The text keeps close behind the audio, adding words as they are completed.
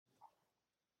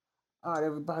All right,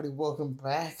 everybody, welcome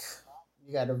back.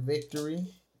 You got a victory.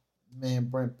 Man,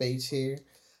 Brent Bates here.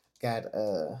 Got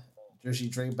Jersey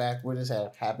Dre back with us.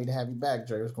 Happy to have you back,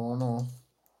 Dre. What's going on?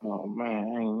 Oh man,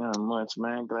 ain't nothing much,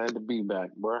 man. Glad to be back,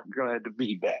 bro. Glad to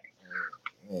be back.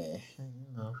 Yeah,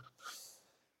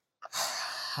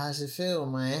 how's it feel,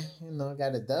 man?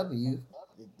 Got a W.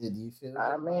 Did you feel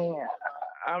I good? mean,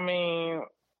 I mean,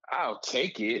 I'll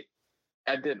take it.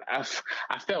 I did.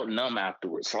 I felt numb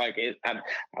afterwards. Like I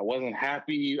wasn't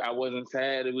happy. I wasn't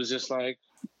sad. It was just like,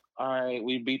 all right,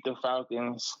 we beat the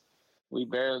Falcons. We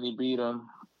barely beat them.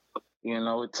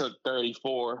 It took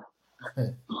 34.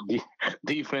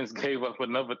 Defense gave up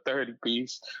another 30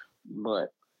 piece,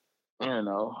 but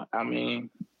I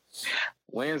mean,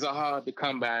 wins are hard to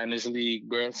come by in this league,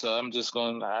 bro. So I'm just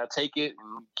gonna take it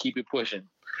and keep it pushing.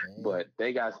 But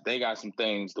they got some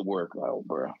things to work out,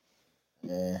 bro.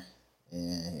 Yeah,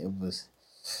 yeah. It was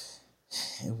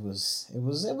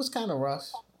kind of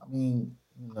rough. I mean,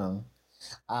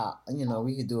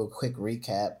 we could do a quick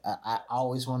recap. I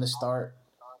always want to start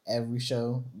every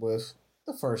show with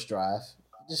the first drive.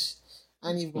 Just I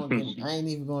ain't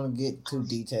even gonna get too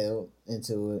detailed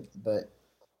into it, but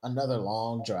another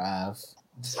long drive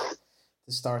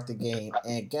to start the game.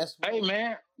 And guess what? Hey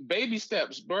man, baby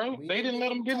steps, bro. We They didn't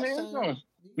didn't give let up them a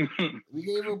get in the end touchdown. zone. We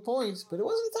gave up points, but it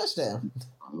wasn't a touchdown.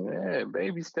 Yeah,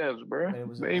 baby steps, bro. But it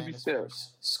was Baby Atlanta's steps.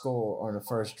 first score on the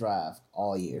first drive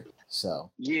all year.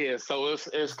 So Yeah, so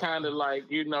it's kind of like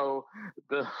the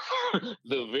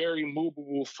the very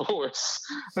movable force.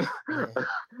 yeah,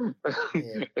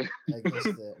 yeah, against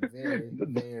the very,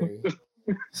 very,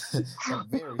 a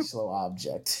very slow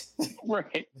object.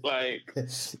 Right, like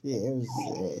Yeah, it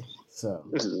was. So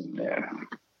this is man.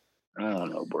 I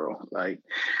don't know, bro. Like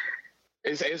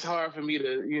it's hard for me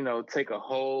to take a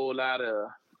whole lot of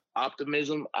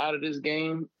optimism out of this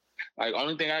game. Like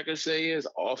only thing I can say is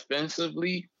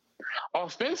offensively,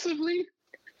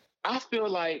 I feel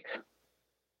like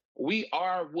we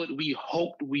are what we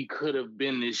hoped we could have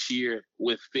been this year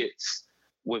with Fitz,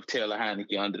 with Taylor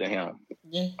Heineke under the helm.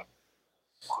 yeah.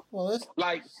 Well,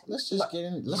 Like, let's just get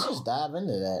in. Let's just dive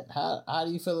into that. How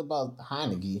do you feel about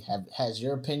Heineke? Has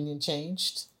your opinion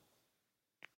changed?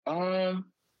 um,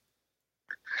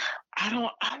 I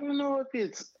don't know if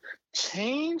it's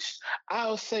changed.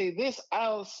 I'll say this.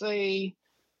 I'll say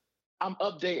I'm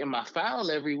updating my file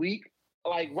every week.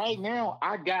 Like right now,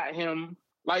 I got him.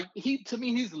 Like to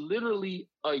me, he's literally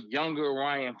a younger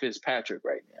Ryan Fitzpatrick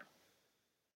right now.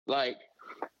 Like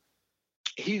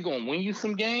he's gonna win you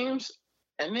some games,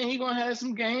 and then he's gonna have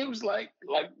some games like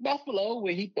Buffalo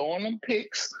where he throwing them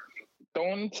picks,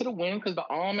 throwing them to the wind because the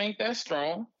arm ain't that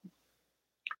strong.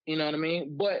 You know what I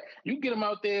mean? But you get him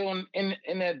out there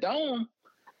in that dome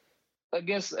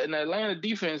against an Atlanta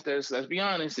defense that's, let's be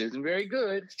honest, isn't very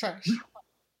good. It's trash.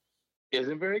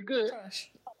 Isn't very good.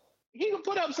 Trash. He can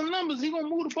put up some numbers. He gonna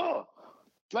move the ball.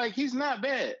 Like he's not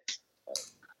bad.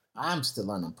 I'm still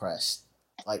unimpressed.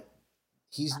 Like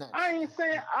he's not.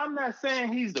 I'm not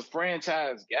saying he's the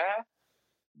franchise guy,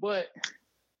 but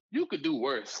you could do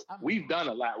worse. We've done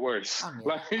a lot worse. I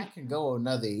mean, I can go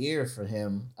another year for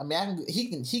him. I mean,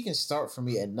 he can start for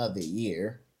me another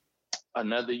year.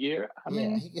 Another year. I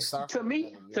mean, he can start. To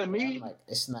me, like,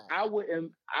 it's not. I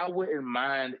wouldn't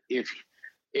mind if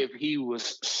he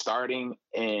was starting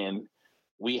and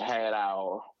we had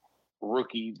our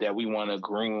rookie that we want to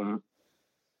groom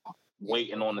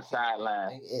waiting on the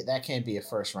sideline. That can't be a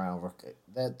first round rookie.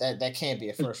 That can't be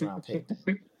a first round pick.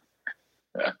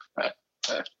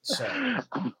 So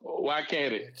why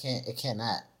can't it? It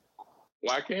cannot.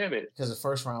 Why can't it? Because the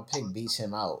first round pick beats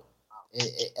him out.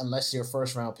 Unless your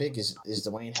first round pick is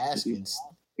Dwayne Haskins,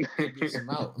 it beats him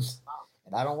out.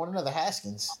 And I don't want another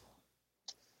Haskins.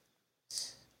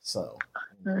 So,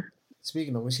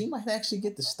 speaking of which, he might actually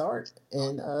get the start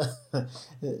in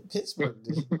Pittsburgh.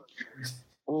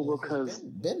 Well, because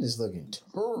Ben is looking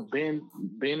terrible.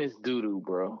 Ben is doo doo,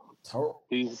 bro. Terrible.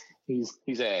 He's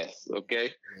ass.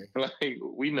 Okay, yeah. Like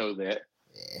we know that.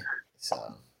 Yeah. So.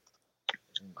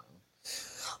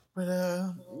 But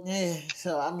yeah.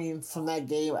 So I mean, from that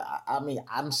game, I mean,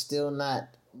 I'm still not.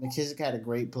 McKissic had a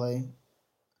great play.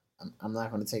 I'm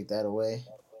not going to take that away,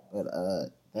 but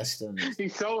that's still. He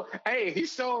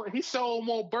showed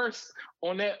more bursts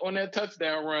on that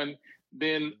touchdown run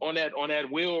than on that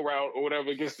wheel route or whatever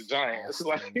against the Giants.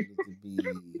 Like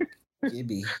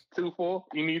Gibby 2-4.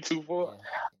 You need 2-4. Yeah.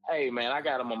 Hey man, I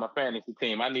got him on my fantasy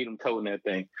team. I need him toting that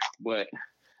thing, but.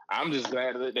 I'm just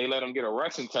glad that they let him get a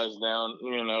rushing touchdown,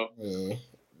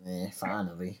 Yeah,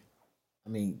 finally. I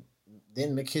mean,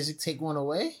 didn't McKissic take one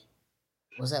away?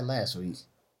 Was that last week?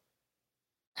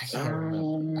 I can't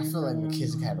remember. I feel like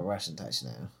McKissic had a rushing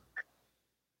touchdown.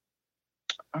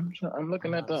 I'm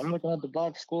looking at the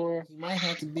box score. He might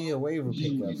have to be a waiver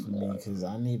pickup for me because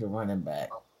I need a running back.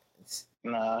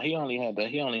 Nah, he only had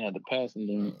the passing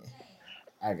game.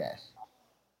 I got you.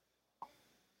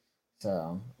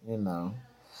 So,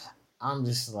 I'm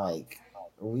just like,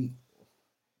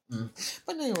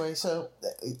 But anyway, so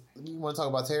you want to talk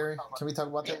about Terry? Can we talk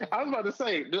about Terry? I was about to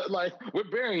say, like, we're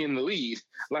burying the lead.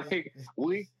 Like,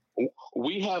 we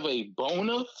have a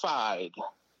bona fide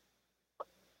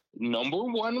number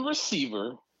one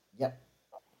receiver. Yep.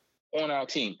 On our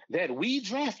team that we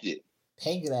drafted.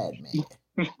 Pay that man.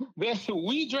 That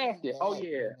we drafted. Oh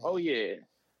yeah.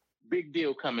 Big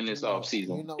deal coming this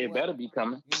offseason. It better be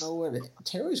coming. You know what?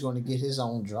 Terry's going to get his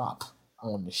own drop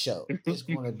on the show. It's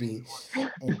going to be,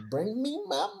 and bring me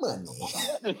my money.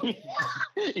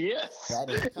 Yes.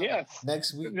 Yes.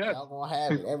 Next week, y'all going to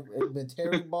have it. When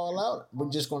Terry ball out, we're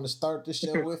just going to start the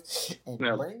show with, and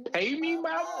pay me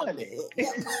my money.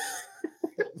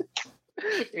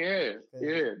 Yeah,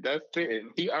 that's it.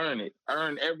 He earned it.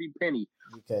 Earned every penny.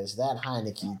 Because that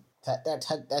Heineke,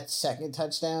 that second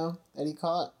touchdown that he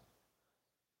caught.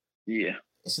 Yeah,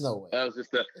 it's no way. That was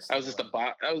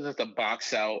just a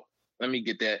box out. Let me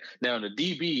get that. Now the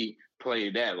DB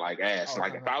played that like ass.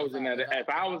 If I was in that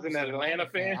Atlanta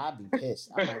fan, I'd be pissed.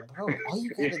 I'm like, bro, all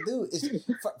you gotta do is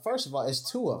first of all, it's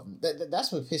two of them.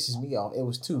 That's what pisses me off. It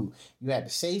was two. You had the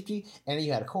safety and then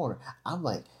you had a corner. I'm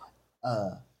like,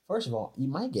 first of all, you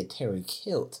might get Terry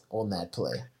killed on that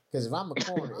play. Because if I'm a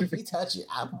corner, if he touch it,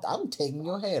 I'm taking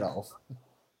your head off.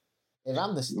 If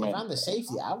I'm the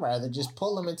safety, I'd rather just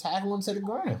pull him and tackle him to the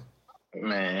ground.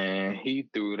 Man, he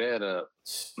threw that up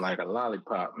like a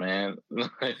lollipop, man.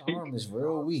 His arm is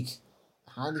real weak.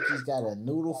 Heineke's got a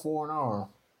noodle for an arm.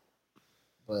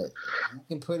 But you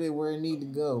can put it where it need to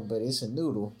go, but it's a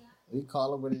noodle. We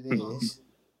call it what it is.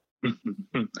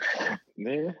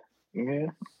 Yeah.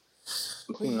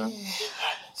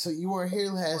 So you weren't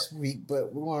here last week,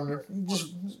 but we want to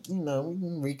just we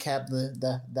can recap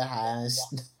the highs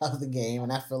of the game,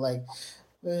 and I feel like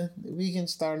we can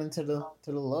start into the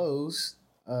lows.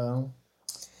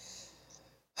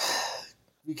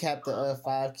 Recap the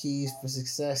 5 keys for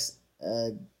success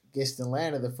against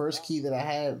Atlanta. The first key that I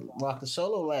had rocked the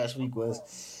solo last week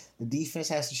was the defense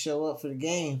has to show up for the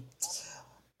game.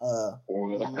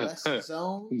 Less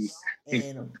zones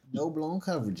and no blown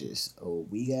coverages. Oh,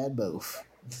 we got both.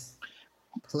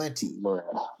 Plenty. Your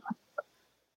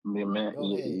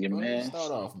man.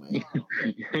 Start off, man.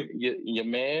 your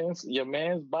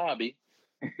man's Bobby.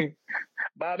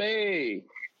 Bobby.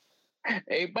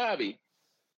 Hey, Bobby.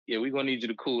 Yeah, we're gonna need you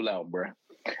to cool out, bro.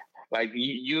 Like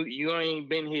you ain't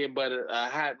been here but a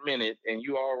hot minute, and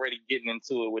you already getting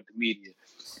into it with the media.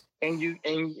 And you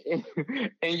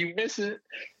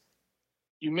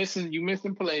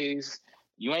missing plays.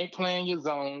 You ain't playing your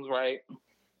zones right.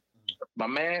 My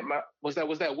man, was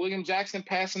that William Jackson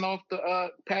passing off Cordell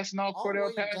Patterson?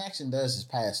 William Jackson does is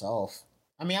pass off.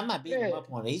 I mean, I'm not beating him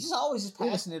up on it. He's just always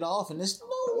passing it off, and there's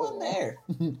no one there.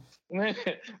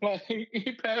 Like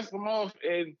he passed them off,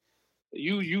 and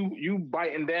you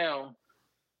biting down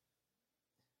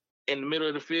in the middle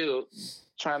of the field,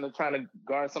 trying to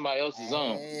guard somebody else's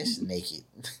zone. Naked.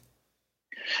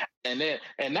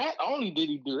 And not only did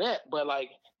he do that, but like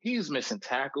he was missing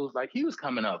tackles. Like he was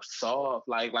coming up soft.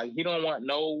 Like he don't want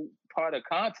no part of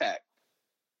contact.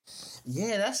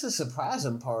 Yeah, that's the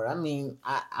surprising part. I mean,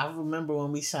 I remember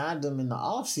when we signed him in the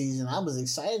offseason, I was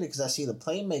excited because I see the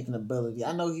playmaking ability.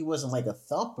 I know he wasn't like a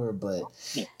thumper, but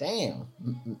damn,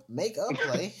 make up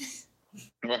play.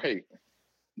 Right.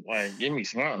 Like, give me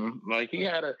something. Like he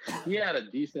had a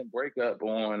decent breakup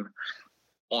on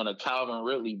a Calvin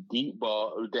Ridley deep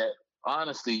ball that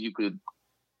honestly you could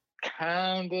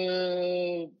kind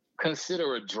of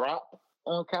consider a drop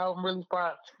on Calvin Ridley's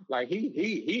part. Like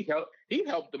he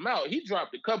helped them out. He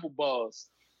dropped a couple balls.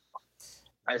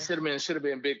 I should have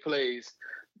been big plays,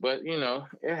 but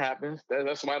it happens.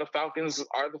 That's why the Falcons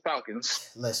are the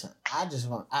Falcons. Listen, at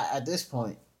this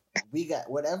point, we got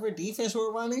whatever defense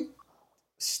we're running.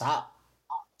 Stop.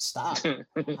 I don't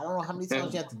know how many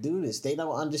times you have to do this. They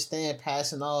don't understand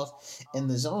passing off in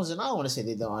the zones, and I don't want to say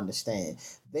they don't understand.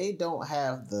 They don't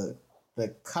have the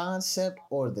concept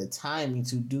or the timing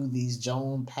to do these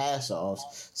zone pass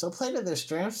offs. So play to their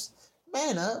strengths.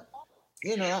 Man up.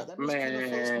 That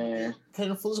means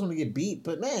Kendall Fuller's going to get beat,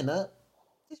 but man up.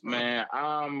 Man,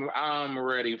 I'm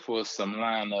ready for some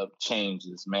lineup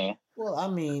changes, man. Well, I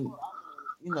mean,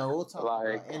 we'll talk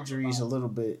about injuries a little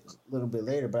bit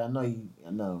later, but I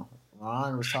know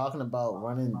Ron was talking about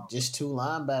running just 2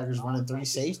 linebackers, running 3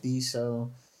 safeties,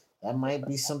 so that might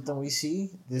be something we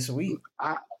see this week.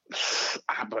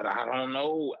 But I don't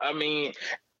know. I mean,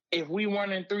 if we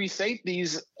running three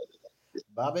safeties,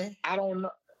 Bobby. I don't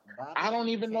know. I don't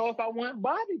even know if I want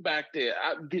Bobby back there.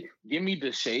 Give me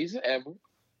Deshazor Everett,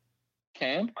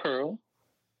 Cam Curl,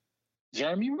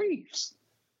 Jeremy Reeves.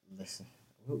 Listen,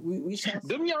 we shall.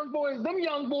 Them young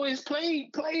boys played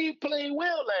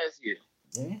well last year.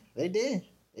 Yeah, they did.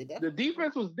 The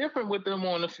defense was different with them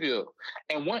on the field.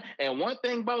 And one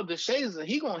thing about Deshazor,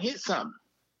 he gonna hit something.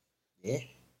 Yeah.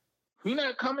 He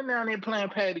not coming down there playing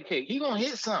patty cake. He gonna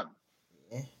hit something.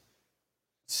 Yeah.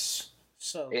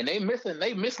 So and they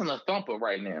missing a thumper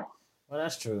right now. Well,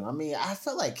 that's true. I mean, I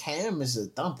feel like Cam is a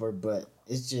thumper, but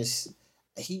it's just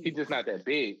he's just not that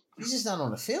big. He's just not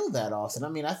on the field that often. I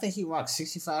mean, I think he rocks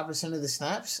 65% of the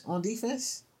snaps on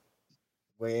defense.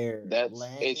 Where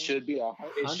it should be 100%.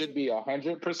 It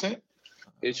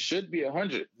should be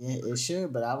 100. Yeah, it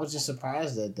should. But I was just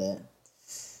surprised at that.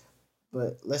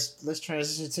 But let's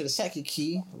transition to the second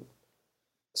key.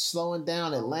 Slowing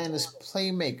down Atlanta's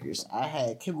playmakers.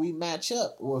 Can we match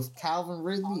up with Calvin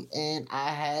Ridley, and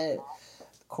I had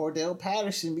Cordell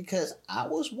Patterson because I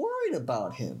was worried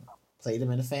about him. Played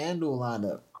him in the FanDuel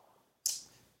lineup.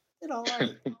 Did all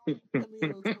right.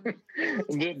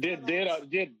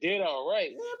 Did all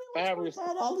right. Yeah,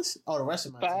 the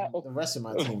rest of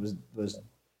my team was.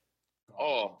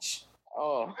 Oh,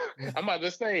 I'm about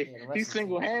to say he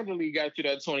single-handedly got you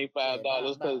that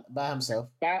 $25 by himself.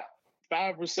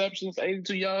 5 receptions,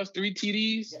 82 yards, 3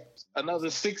 TDs, another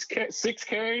 6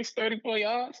 carries, 34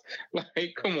 yards.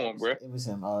 Like, come on, bro. It was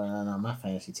him. Oh no, my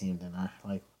fantasy team didn't. My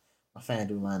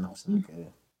FanDuel lineup was not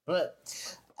good. But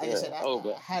like I said,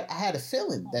 I had a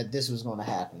feeling that this was going to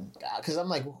happen because I'm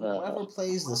like, whoever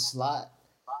plays the slot,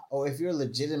 or if you're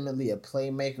legitimately a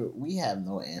playmaker, we have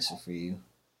no answer for you.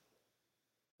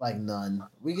 Like none.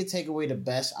 We could take away the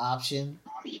best option,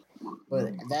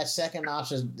 but that second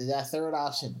option, that third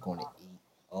option, going to eat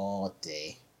all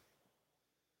day.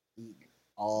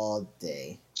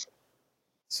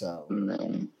 So,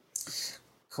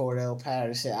 Cordell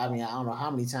Patterson, I mean, I don't know how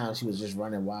many times he was just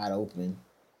running wide open,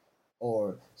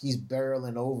 or he's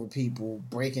barreling over people,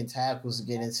 breaking tackles to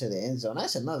get into the end zone.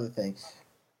 That's another thing.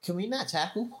 Can we not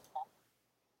tackle?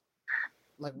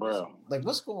 Like, bro,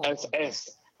 what's going on?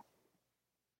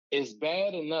 It's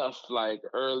bad enough, like,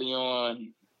 early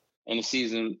on in the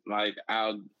season, like,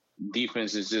 our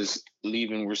defense is just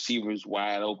leaving receivers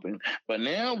wide open. But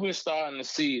now we're starting to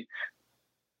see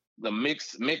the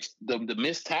mixed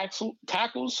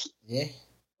tackles. Yeah.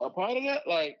 A part of that?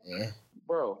 Like,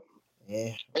 bro.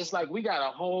 Yeah. It's like we got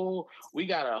a whole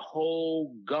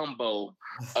gumbo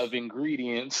of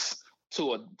ingredients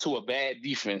to a bad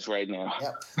defense right now.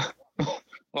 Yep.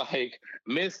 Like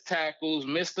missed tackles,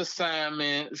 missed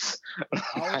assignments.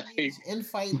 Always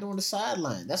infighting on the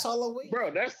sideline. That's all I'm waiting.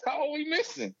 Bro, that's all we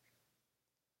missing.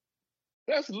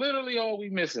 That's literally all we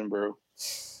missing, bro.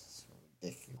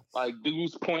 Ridiculous. Like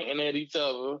dudes pointing at each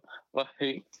other.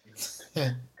 Like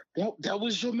that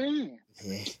was your man.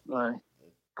 Yeah. Like,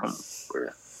 come on, bro.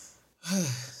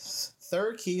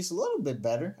 Third key is a little bit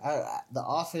better. The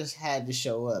offense had to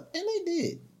show up, and they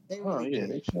did. They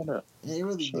showed up. They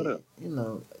really did. Up. You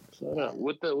know,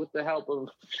 with the help of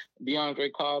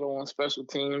DeAndre Carter on special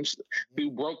teams,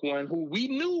 who broke one, who we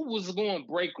knew was going to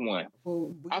break one.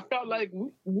 Well, I felt like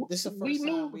this is the first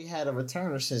time we had a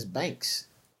returner since Banks.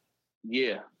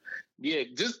 Yeah.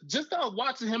 Just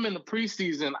watching him in the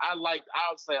preseason, I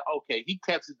would say, okay, he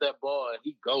catches that ball and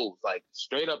he goes like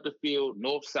straight up the field,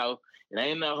 north south. It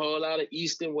ain't a whole lot of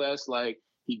east and west. Like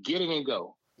he get it and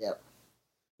go. Yep.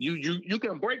 You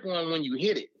can break one when you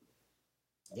hit it.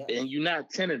 Yep. And you're not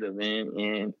tentative,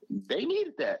 and they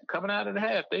needed that coming out of the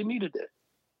half. They needed that.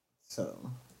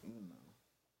 So,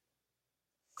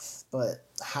 but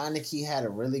Heinicke had a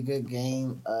really good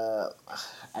game.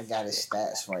 I got his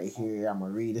stats right here. I'm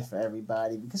gonna read it for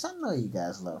everybody because I know you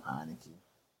guys love Heinicke.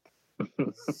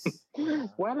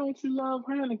 Why don't you love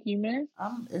Heinicke, man?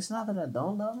 It's not that I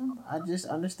don't love him. I just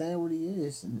understand what he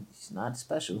is, and he's not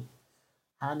special.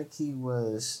 Heinicke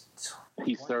was...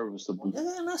 He's serviceable.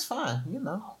 Yeah, that's fine.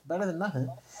 Better than nothing.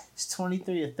 He's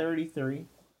 23 of 33,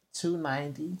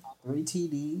 290, 3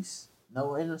 TDs, no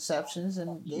interceptions,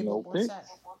 and gave up 1 sack.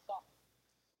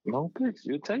 No picks.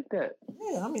 You take that.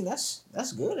 Yeah, I mean, that's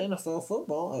good NFL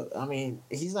football. I mean,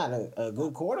 he's not a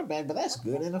good quarterback, but that's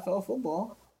good NFL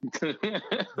football.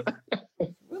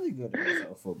 Really good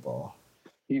NFL football.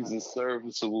 He's a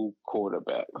serviceable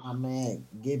quarterback. My man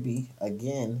Gibby,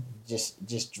 again,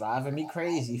 just driving me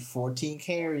crazy. 14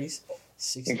 carries,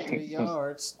 63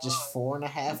 yards, just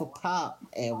 4.5 a pop,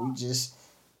 and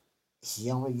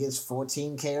he only gets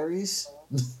 14 carries.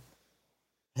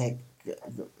 Heck,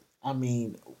 I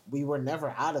mean, we were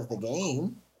never out of the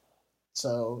game.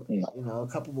 So, a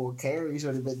couple more carries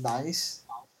would have been nice.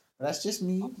 But that's just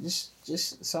me,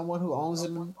 just someone who owns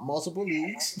him in multiple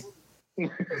leagues.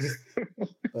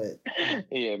 But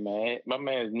yeah, man, my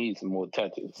man needs some more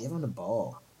touches. Give him the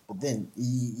ball. But then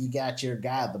you got your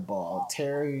guy the ball.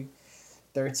 Terry,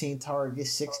 13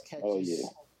 targets, 6 catches. Oh yeah.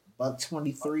 Buck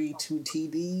 23, 2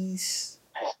 TDs.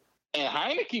 And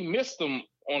Heineke missed him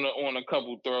on a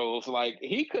couple throws. Like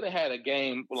he could have had a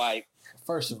game like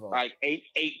first of all, like 8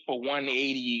 for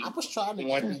 180. I was trying to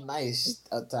be nice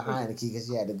to Heineke because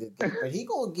he had a good game, but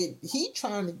he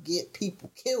trying to get people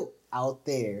killed out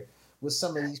there with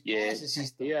some of these passes he's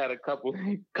throwing. He had a couple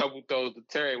throws to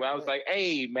Terry where I was like,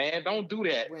 hey man, don't do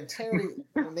that. When Terry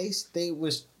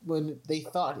when they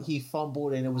thought he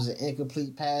fumbled and it was an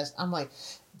incomplete pass, I'm like,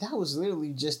 that was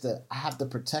literally just I have to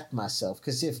protect myself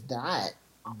because if not,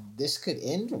 this could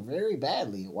end very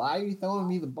badly. Why are you throwing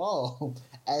me the ball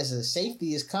as a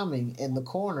safety is coming and the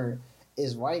corner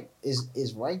is right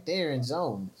there in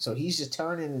zone? So he's just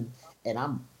turning and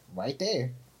I'm right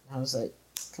there. I was like,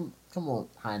 come on,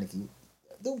 Heineke,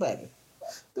 do better.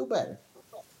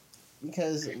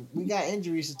 Because we got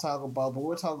injuries to talk about, but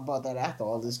we'll talk about that after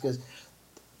all this. Because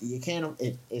you can't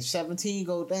if 17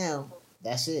 go down,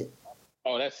 that's it.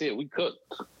 Oh, that's it. We cooked.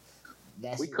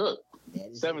 We cooked.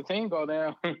 17 go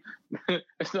down.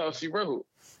 That's all she wrote.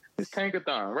 It's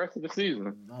tankathon. Rest of the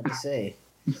season. Not to say.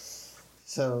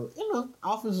 So,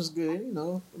 offense was good.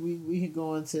 We could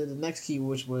go into the next key,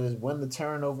 which was win the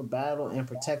turnover battle and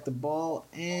protect the ball.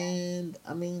 And,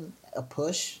 a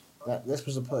push. This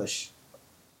was a push.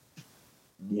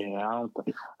 Yeah,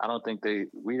 I don't think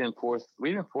we didn't force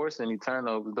any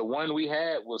turnovers. The one we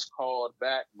had was called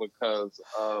back because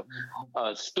of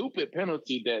a stupid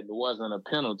penalty that wasn't a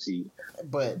penalty.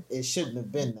 But it shouldn't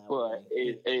have been that way.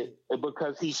 It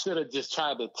because he should have just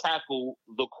tried to tackle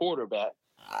the quarterback.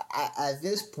 At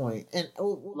this point, and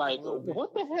what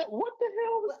the hell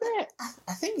was that?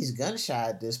 I think he's gun shy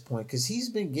at this point because he's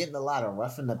been getting a lot of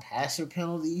roughing the passer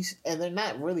penalties, and they're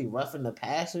not really roughing the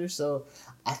passer. So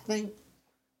I think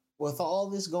with all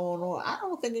this going on, I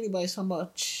don't think anybody's talking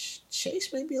about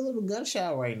Chase may be a little gun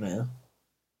shy right now.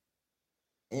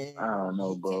 And I don't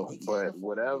know, bro, but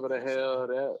whatever the hell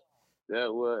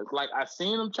that was, like I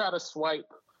seen him try to swipe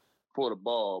for the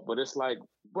ball, but it's like,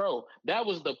 bro, that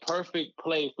was the perfect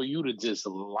play for you to just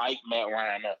light Matt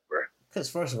Ryan up, bro. Because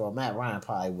first of all, Matt Ryan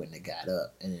probably wouldn't have got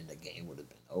up, and then the game would have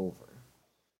been over.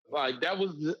 Like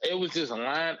it was just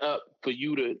lined up for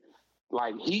you to,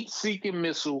 like, heat-seeking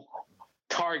missile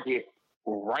target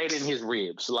right in his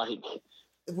ribs, like.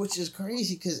 Which is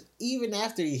crazy because even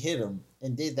after he hit him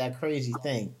and did that crazy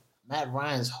thing, Matt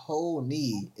Ryan's whole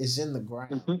knee is in the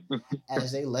ground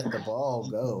as they let the ball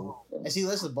go. As he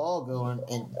lets the ball go, and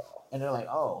they're like,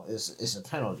 "Oh, it's a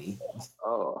penalty."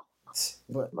 Oh,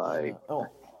 but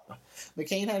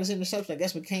McCain had his interception. I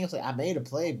guess McCain was like, "I made a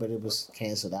play, but it was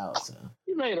canceled out." So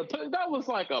you made a play. That was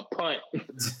like a punt.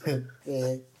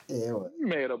 yeah, it was. You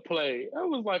made a play. That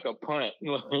was like a punt.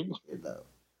 What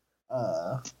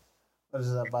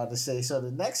was I about to say? So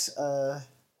the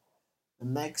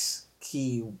next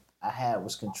key I had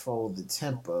was control the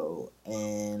tempo,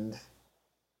 and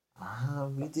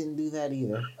we didn't do that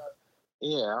either.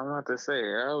 Yeah, I'm about to say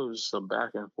that was a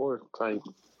back and forth type.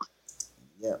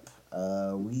 Yep.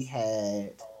 We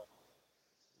had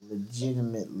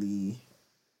legitimately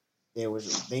they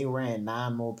ran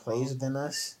 9 more plays than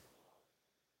us,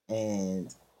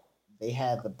 and they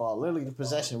had the ball. Literally, the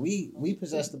possession. We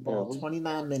possessed the ball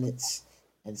 29 minutes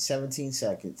and 17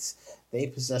 seconds. They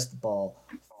possessed the ball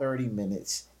 30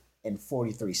 minutes and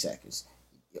 43 seconds.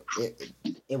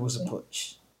 It was a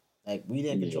push. Like, we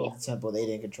didn't control the tempo. They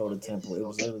didn't control the tempo. It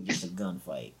was literally just a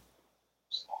gunfight.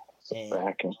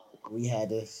 And we had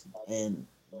this, and,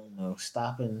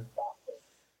 stopping.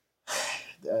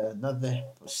 Another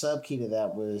sub key to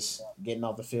that was getting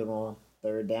off the field on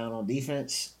third down on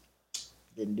defense.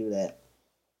 Didn't do that.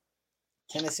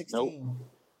 10 of 16.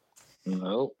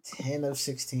 Nope. 10 of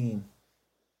 16.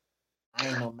 I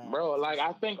ain't no man. Bro, like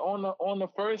I think on the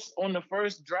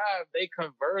first drive they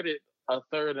converted a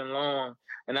 3rd and long,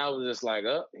 and I was just like,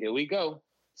 "Oh, here we go,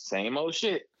 same old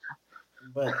shit."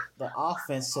 But the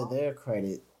offense, to their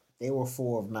credit, they were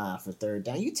 4 of 9 for third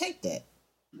down. You take that.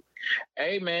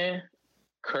 Hey man,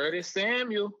 Curtis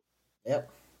Samuel.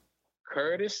 Yep.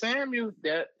 Curtis Samuel.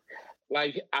 That,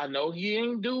 like, I know he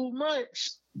ain't do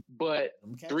much, but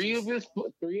 3 of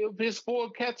his 4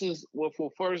 catches were for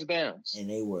first downs, and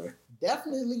they were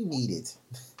definitely needed.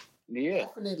 Yeah,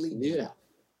 definitely needed.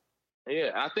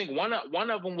 Yeah. I think one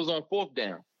of them was on 4th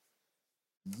down.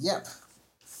 Yep.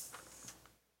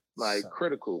 Like,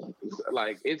 critical.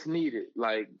 Like, it's needed.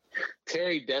 Like,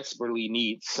 Terry desperately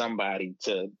needs somebody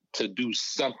to do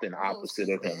something opposite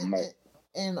of him.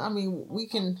 And I mean, we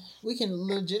can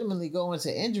legitimately go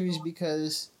into injuries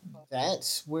because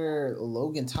that's where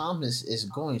Logan Thomas is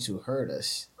going to hurt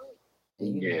us.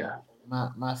 And you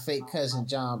know, my fake cousin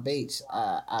John Bates,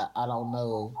 I don't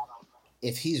know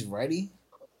if he's ready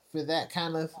for that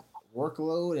kind of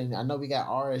workload. And I know we got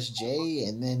RSJ,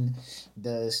 and then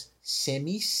does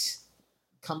Semis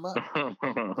come up? Do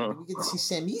we get to see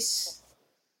Semis?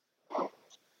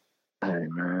 Hey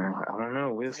man, I don't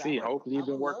know. We'll see. Hopefully, he's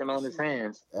been working on his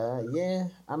hands. Yeah,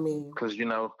 I mean, because you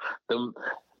know them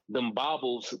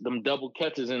bobbles, them double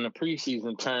catches in the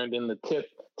preseason turned into tip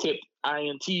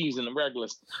INTs in the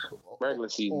regular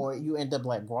season. Or you end up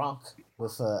like Gronk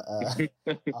with a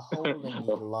hole in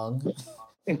your lung.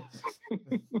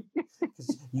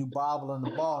 You bobbling the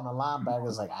ball, and the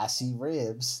linebacker's like, "I see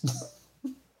ribs.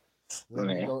 Let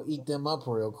me go eat them up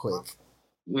real quick."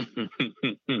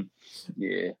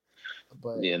 Yeah.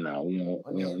 But yeah, no, we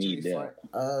don't need that.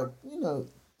 You know,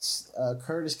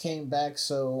 Curtis came back.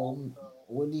 So,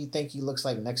 what do you think he looks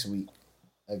like next week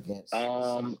against?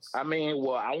 I mean,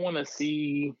 well, I want to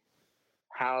see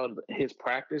how his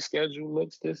practice schedule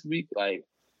looks this week, like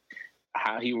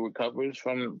how he recovers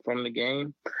from the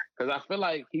game, because I feel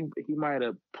like he might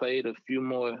have played a few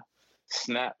more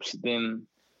snaps than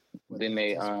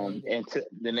they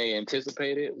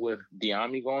anticipated with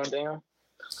Diami going down.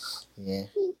 Yeah.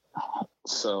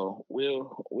 So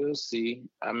we'll see.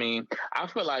 I mean, I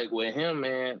feel like with him,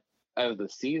 man, as the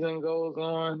season goes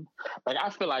on, like I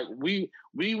feel like we're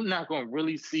not gonna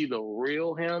really see the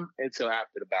real him until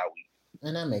after the bye week.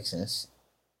 And that makes sense.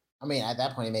 I mean, at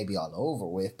that point, it may be all over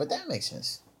with, but that makes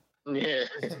sense. Yeah,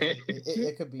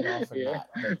 it could be all for not.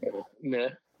 Yeah.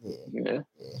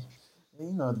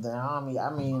 You know, the Army.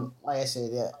 I mean, like I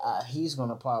said, he's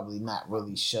gonna probably not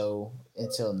really show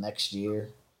until next year.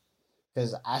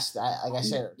 Because like I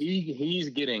said,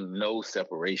 he's getting no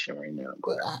separation right now.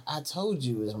 But I told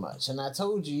you as much, and I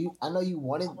told you. I know you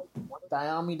wanted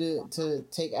Diami to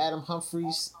take Adam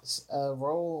Humphries'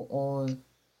 role on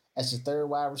as your third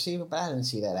wide receiver, but I didn't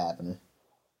see that happening.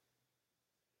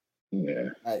 Yeah,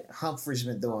 like Humphries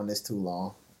been doing this too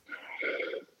long,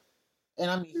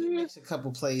 and I mean he makes a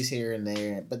couple plays here and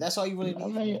there, but that's all you really need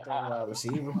from a third wide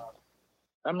receiver.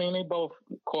 I mean, they both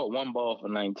caught one ball for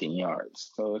 19 yards.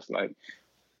 So it's like,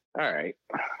 all right.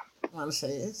 I want to say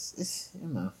it's you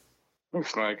know.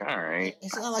 It's like, all right.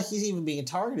 It's not like he's even being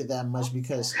targeted that much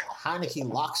because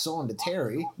Heineke locks on to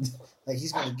Terry. Like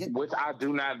he's going to get. Which I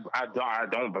don't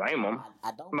blame him.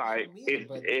 I don't like blame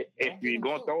him either, if you're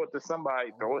going to throw it to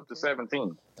somebody, throw it to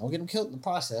 17. Don't get him killed in the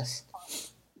process.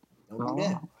 Don't do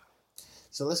that.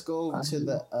 So let's go over to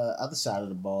the other side of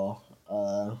the ball.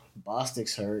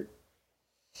 Bostic's hurt.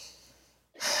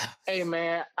 Hey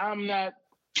man, I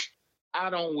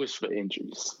don't wish for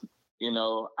injuries. You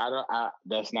know,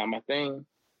 that's not my thing.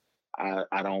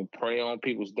 I don't prey on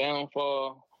people's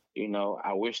downfall. You know,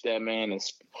 I wish that man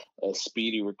a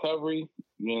speedy recovery,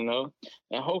 you know,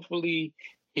 and hopefully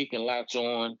he can latch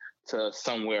on to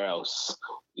somewhere else,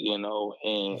 you know,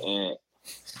 and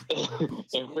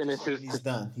finish his. He's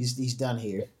done. He's done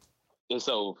here. It's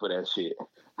over for that shit.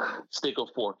 Stick a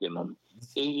fork in him.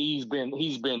 He's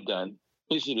been done.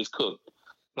 His shit is cooked.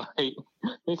 Like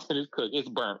his shit is cooked. It's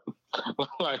burnt.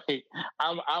 Like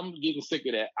I'm getting sick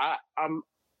of that.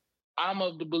 I'm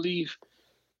of the belief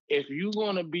if you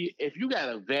got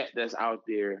a vet that's out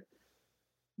there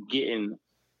getting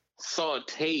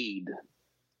sauteed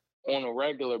on a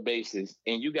regular basis,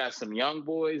 and you got some young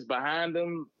boys behind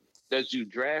them that you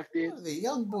drafted. What are the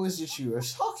young boys that you are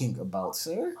talking about,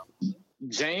 sir?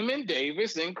 Jamin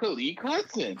Davis and Khaleke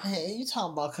Hudson. Hey, you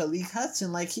talking about Khaleke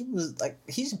Hudson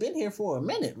he's been here for a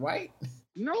minute, right?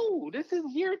 No, this is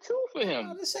year 2 for him.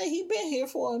 I was to say he been here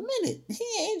for a minute. He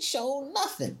ain't shown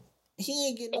nothing. He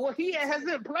ain't getting. Well, he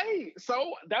hasn't played,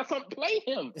 so that's what play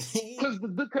him because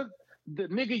the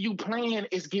nigga you playing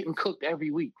is getting cooked every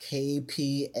week.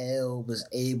 KPL was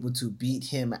able to beat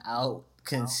him out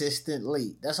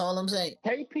consistently. That's all I'm saying.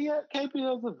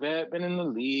 KPL's a vet, been in the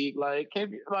league. Like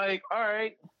all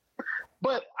right.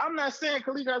 But I'm not saying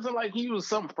Khaleke Hudson like he was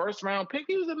some first round pick.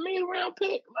 He was a mid-round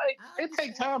pick. Like it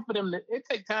take time for them to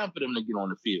get on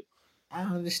the field. I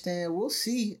understand. We'll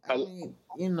see. I mean,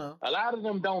 you know, a lot of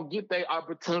them don't get their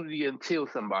opportunity until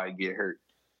somebody get hurt.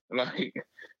 Like,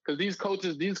 because these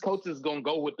coaches gonna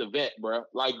go with the vet, bro.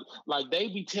 Like they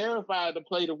be terrified to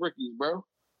play the rookies, bro.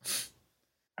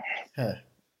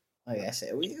 Like I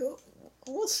said,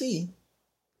 we'll see.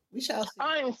 We shall see.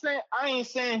 I ain't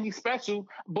saying he's special,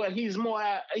 but he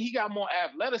got more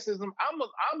athleticism.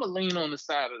 I'm a lean on the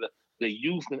side of the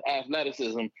youth and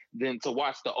athleticism than to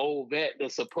watch the old vet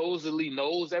that supposedly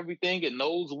knows everything and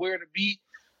knows where to be,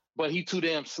 but he too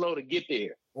damn slow to get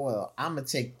there. Well, I'm gonna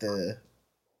take the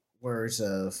words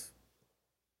of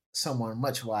someone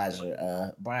much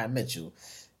wiser, Brian Mitchell.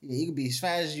 Yeah, you can be as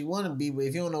fast as you want to be, but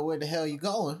if you don't know where the hell you're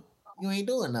going, you ain't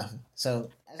doing nothing.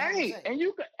 So, and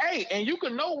you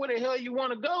can know where the hell you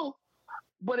want to go,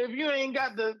 but if you ain't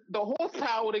got the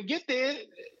horsepower to get there,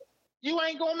 you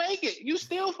ain't gonna make it. You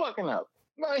still fucking up.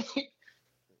 Like,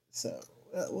 so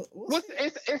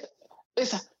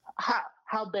it's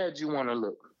how bad you want to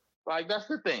look. Like, that's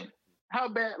the thing. How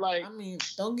bad? Like, I mean,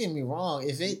 don't get me wrong.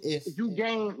 If you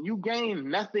gain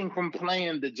nothing from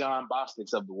playing the John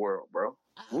Bosticks of the world, bro.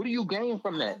 What do you gain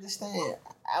from that? I understand.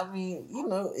 I mean,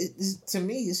 to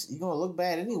me, you're gonna look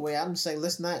bad anyway. I'm just saying,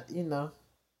 let's not,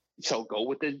 So go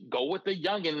with the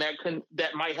youngin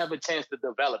that might have a chance to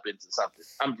develop into something.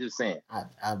 I'm just saying.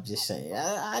 I'm just saying.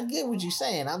 I get what you're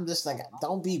saying. I'm just like,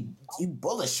 don't be you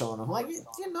bullish on him. Like, you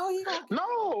don't.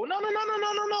 No. I'm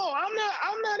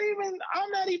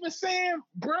not even saying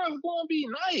bruh's gonna be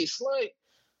nice. Like,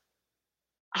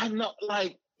 I know,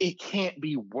 like, it can't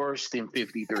be worse than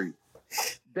 53.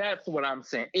 That's what I'm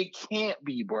saying. It can't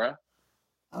be, bruh.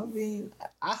 I mean,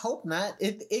 I hope not.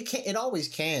 It always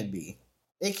can be.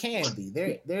 It can be.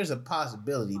 There's a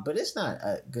possibility, but it's not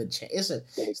a good chance.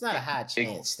 It's not a high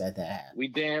chance that happens. We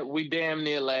damn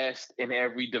near last in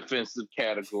every defensive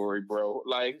category, bro.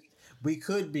 Like, we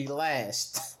could be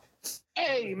last.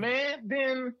 Hey, man,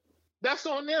 then that's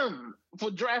on them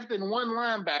for drafting one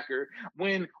linebacker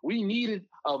when we needed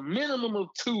a minimum of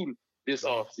 2 this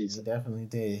offseason. We definitely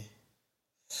did.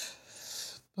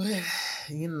 But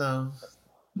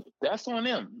that's on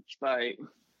them. Like,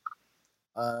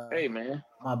 hey, man,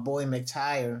 my boy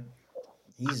McTire,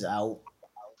 he's out.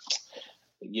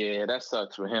 Yeah, that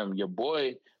sucks for him. Your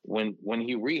boy, when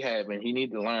he rehabbing, he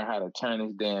need to learn how to turn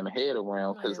his damn head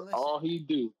around, because all he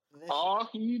do.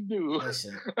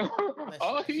 Listen,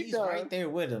 all he's does, right there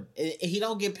with him. He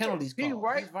don't get penalties called.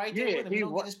 He's right there with him. He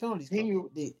don't get his penalties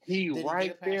called. He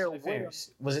right there with him.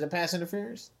 Was it a pass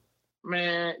interference?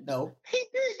 Man, no. He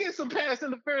did get some pass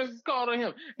interference called on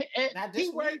him. Not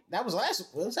this week. That was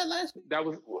last. Was that last week? That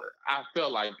was. I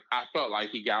felt like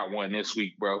he got one this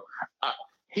week, bro.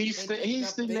 He's sitting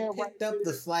there. They picked up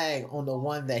the flag on the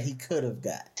one that he could have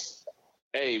got.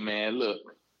 Hey, man, look.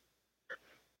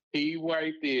 He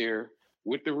right there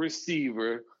with the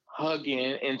receiver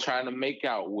hugging and trying to make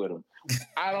out with him.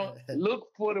 I don't look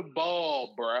for the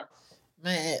ball, bruh.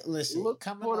 Man, listen,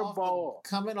 coming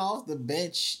off the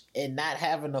bench and not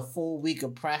having a full week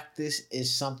of practice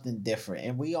is something different,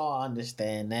 and we all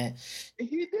understand that.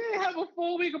 He did have a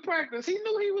full week of practice. He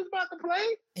knew he was about to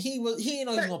play. He didn't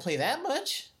know he was gonna play that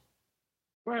much.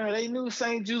 Bro, they knew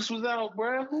St. Juice was out,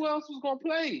 bro. Who else was gonna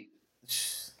play?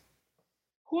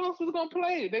 Who else was gonna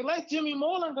play? They let Jimmy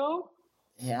Moreland go.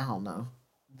 Yeah, I don't know.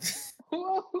 Who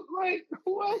else?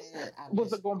 Man,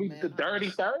 was it gonna be the dirty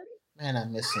 30? Man, I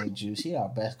miss St. Juice. He our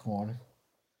best corner.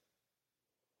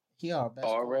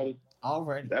 Already.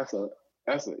 That's an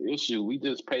issue. We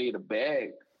just paid a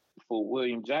bag for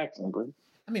William Jackson, bro.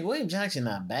 I mean, William Jackson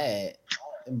not bad,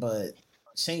 but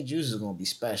St. Juice is gonna be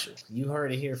special. You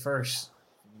heard it here first.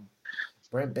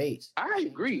 Brent Bates. I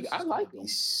agree. I like him.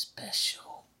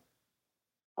 Special.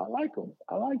 I like him.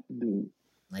 I like the dude.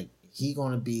 Like, he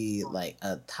gonna be like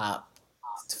a top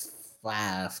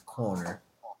 5 corner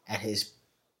at his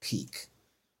peak.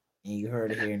 And you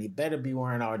heard it here, and he better be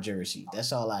wearing our jersey.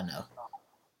 That's all I know.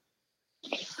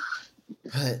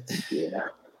 But yeah,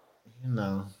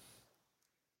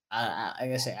 I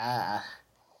like I say, I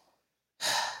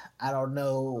don't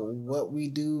know what we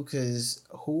do, because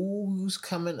who's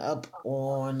coming up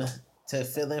on to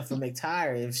fill in for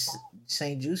McTire if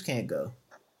St. Juice can't go?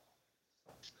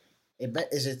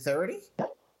 Is it 30?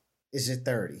 Is it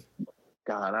 30?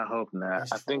 God, I hope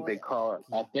not. I think they called.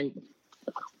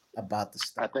 About the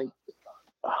stuff. I think.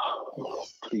 Oh,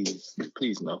 please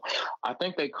no. I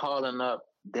think they calling up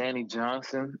Danny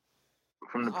Johnson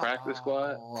from the practice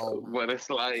squad, but it's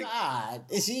like, God,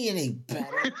 is he any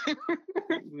better?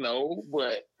 No,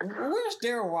 but where's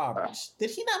Daryl Roberts?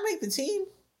 Did he not make the team?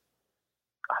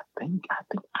 I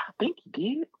think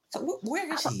he did. So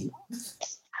where is he?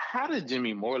 How did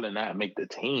Jimmy Moreland not make the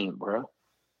team, bro?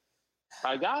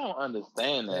 Like, I don't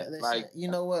understand that. Listen, like, you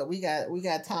know what? We got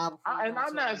time. And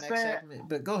I'm not saying, segment,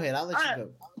 but go ahead. I'll let you go.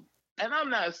 And I'm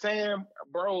not saying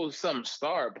bro's some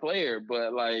star player,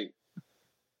 but like,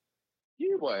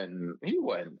 he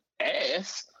wasn't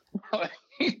ass. But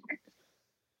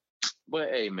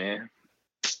hey, man,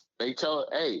 they chose.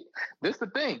 Hey, this the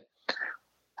thing.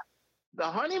 The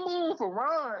honeymoon for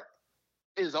Ron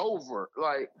is over.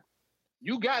 Like,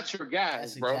 you got your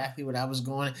guys, That's bro. exactly what I was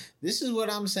going. This is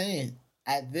what I'm saying.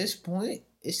 At this point,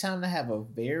 it's time to have a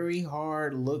very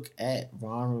hard look at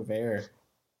Ron Rivera.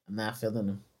 I'm not feeling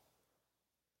him.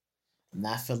 I'm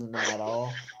not feeling him at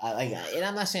all. And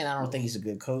I'm not saying I don't think he's a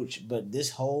good coach, but this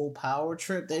whole power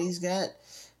trip that he's got,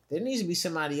 there needs to be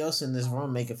somebody else in this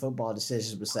room making football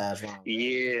decisions besides Ron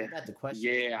Rivera.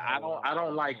 Yeah. I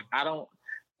don't like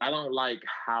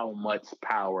how much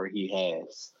power he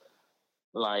has.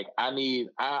 Like, I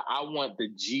want the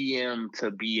GM to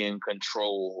be in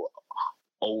control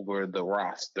over the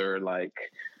roster. Like,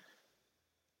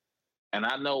 and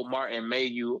I know Martin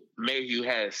Mayhew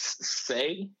has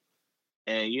say,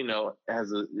 and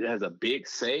has a big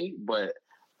say, but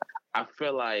I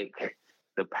feel like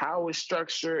the power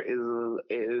structure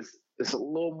is a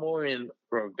little more in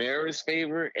Rivera's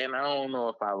favor, and I don't know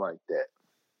if I like that.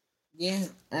 Yeah,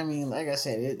 I mean, like I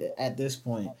said, at this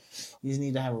point, you just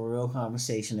need to have a real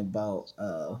conversation about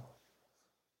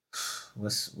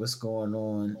what's going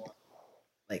on,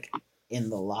 like, in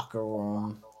the locker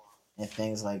room and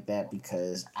things like that.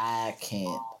 Because I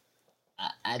can't.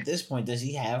 At this point, does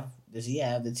he have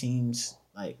the team's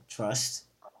like trust?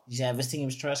 Does he have his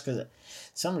team's trust? Because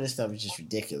some of this stuff is just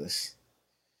ridiculous.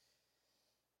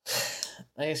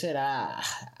 Like I said, I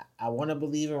want to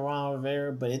believe in Ron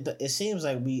Rivera, but it seems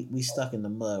like we stuck in the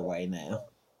mud right now,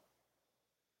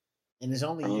 and it's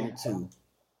only year 2.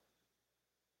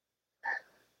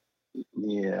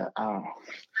 Yeah,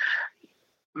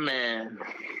 man,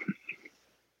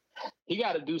 he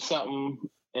got to do something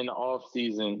in the off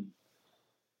season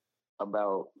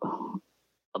about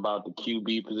the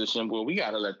QB position. Well, we got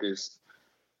to let this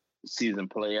season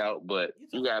play out, but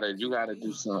you gotta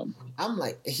do something. I'm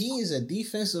like, he is a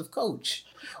defensive coach,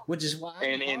 which is why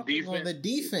I'm on the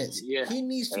defense. Yeah, he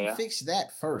needs to fix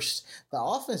that first. The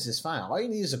offense is fine. All you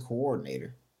need is a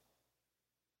coordinator.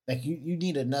 Like, you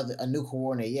need a new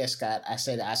coordinator. Yes, Scott, I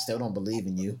said I still don't believe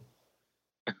in you.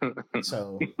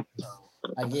 So,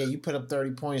 yeah, you put up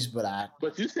 30 points, but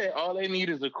you said all they need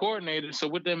is a coordinator. So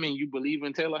what that mean? You believe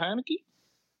in Taylor Heinicke?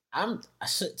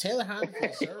 Taylor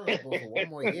Heinicke is serviceable for one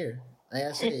more year. Like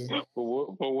I said,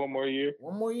 for one more year.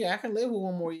 One more year, I can live with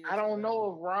one more year. I don't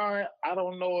know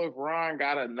if Ron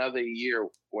got another year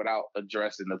without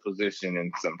addressing the position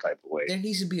in some type of way. There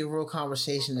needs to be a real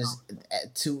conversation as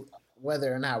to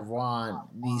whether or not Ron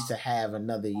needs to have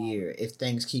another year if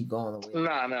things keep going the way.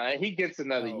 No, he gets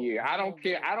another year. I don't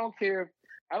care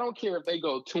if they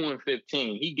go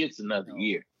 2-15. He gets another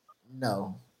year.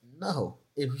 No.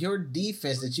 If your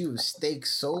defense that you've staked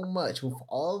so much with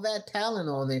all that talent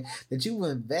on there that you've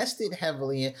invested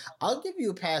heavily in, I'll give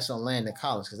you a pass on Landon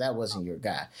Collins because that wasn't your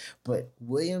guy. But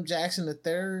William Jackson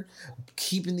III,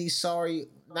 keeping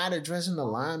not addressing the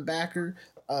linebacker,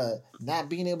 not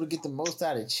being able to get the most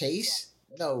out of Chase.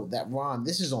 No, that Ron,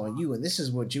 this is on you, and this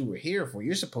is what you were here for.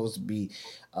 You're supposed to be,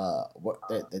 what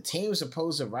the team is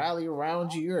supposed to rally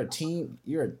around you. You're a team.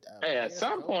 Hey, at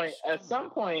some point, the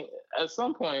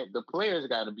players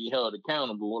got to be held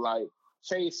accountable. Like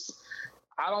Chase,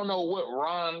 I don't know what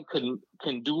Ron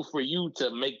can do for you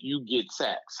to make you get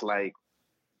sacks. Like,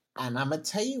 and I'm gonna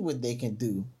tell you what they can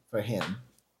do for him.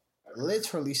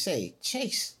 Literally say,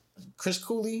 Chase. Chris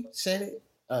Cooley said it.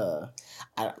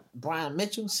 Brian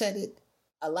Mitchell said it.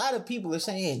 A lot of people are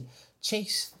saying,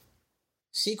 Chase,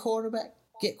 see quarterback,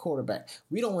 get quarterback.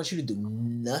 We don't want you to do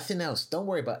nothing else. Don't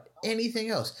worry about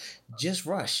anything else. Just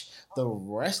rush. The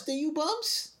rest of you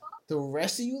bumps, the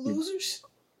rest of you losers,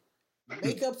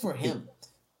 make up for him.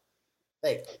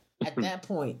 Like, at that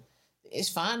point, it's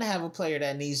fine to have a player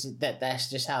that needs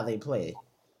that's just how they play.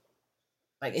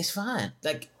 Like, it's fine.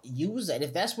 Like, use that.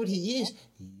 If that's what he is,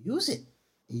 use it.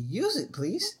 Use it,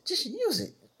 please. Just use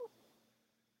it.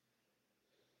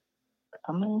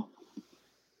 I mean,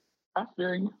 I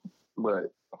feel you,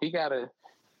 but he gotta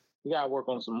work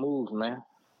on some moves, man.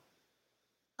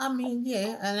 I mean,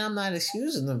 yeah, and I'm not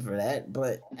excusing them for that,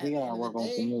 but he gotta work on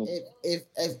some moves. If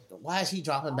why is he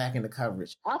dropping back into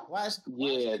coverage? That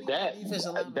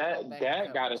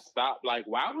gotta stop. Like,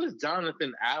 why was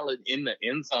Jonathan Allen in the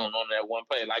end zone on that one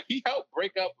play? Like, he helped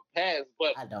break up a pass,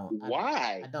 but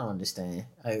why? I don't understand.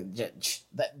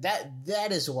 That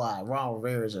is why Ron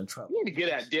Rivera is in trouble. You need to get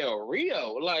at Del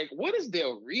Rio. Like, what is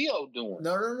Del Rio doing?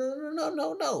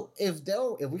 No.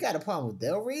 If we got a problem with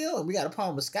Del Rio and we got a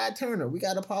problem with Scott Turner, we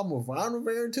got a problem with Ron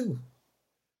Rivera too.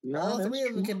 All three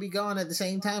of them can be gone at the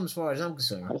same time, as far as I'm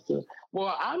concerned.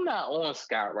 Well, I'm not on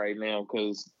Scott right now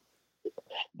because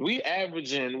we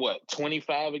averaging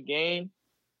 25 a game.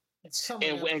 Some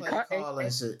of them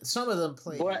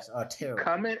players are terrible.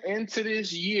 Coming into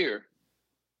this year,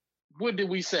 what did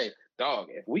we say? dog,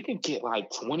 if we can get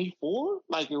like 24,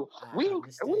 like we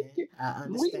understand.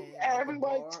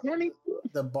 everybody 24.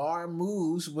 The bar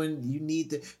moves when you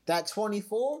need that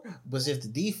 24 was if the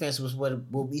defense was what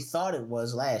we thought it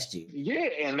was last year.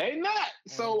 Yeah, and they not.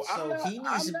 So he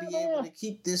needs to be able to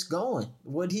keep this going.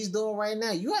 What he's doing right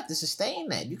now, you have to sustain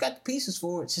that. You got the pieces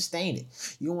for it. Sustain it.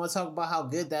 You want to talk about how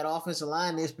good that offensive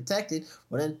line is protected?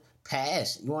 Well, then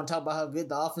pass. You want to talk about how good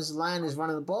the offensive line is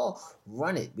running the ball?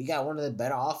 Run it. We got one of the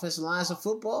better offensive lines of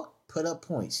football. Put up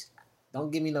points.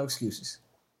 Don't give me no excuses.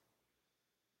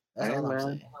 That's all I'm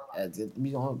saying.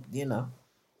 We gonna,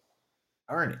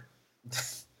 earn it.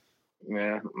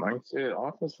 Yeah, like I said,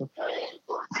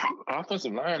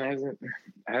 offensive line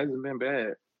hasn't been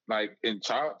bad. Like, and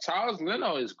Charles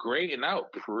Leno is grading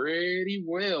out pretty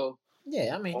well.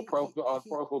 Yeah, I mean, on Pro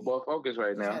Football Focus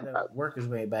right now. He had to work his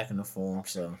way back in the form.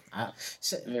 So I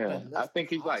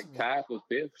think he's like tied for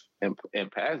fifth in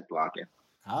pass blocking.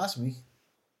 Cosme.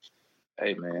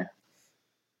 Hey man,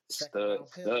 stud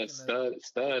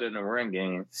in the run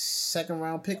game. Second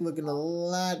round pick looking a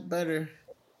lot better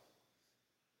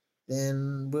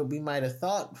than what we might have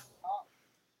thought.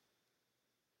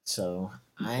 So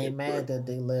I ain't mad that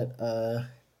they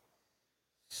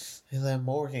let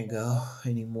Morgan go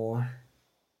anymore.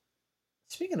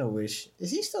 Speaking of which,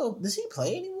 does he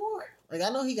play anymore? Like, I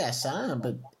know he got signed,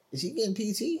 but is he getting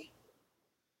PT?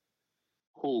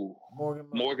 Who?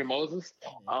 Morgan Moses?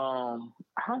 I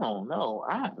don't know.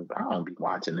 I don't be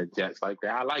watching the Jets like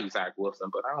that. I like Zach Wilson,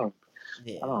 but I don't.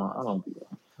 Yeah. I don't be.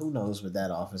 Who knows with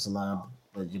that offensive line?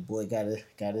 But your boy got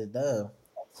it dub.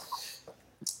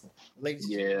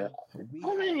 Yeah.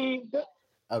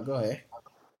 Go ahead.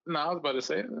 No, I was about to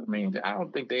say, I mean, I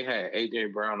don't think they had A.J.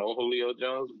 Brown or Julio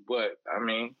Jones, but, I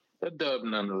mean, a dub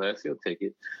nonetheless. He'll take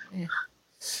it. Yeah.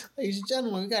 Ladies and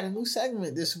gentlemen, we got a new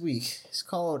segment this week. It's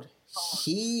called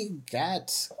He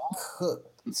Got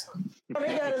Cooked. He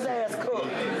got his ass cooked.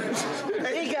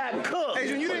 He got cooked.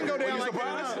 Hey, you didn't go down like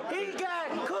that. He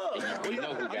got cooked. You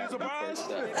know who got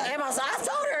surprised? I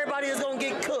told everybody it's going to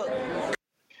get cooked.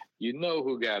 You know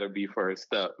who got to be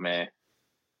first up, man.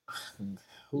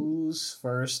 Who's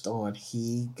first on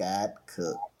He Got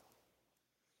Cooked?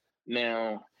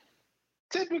 Now,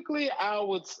 typically, I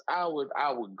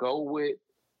would go with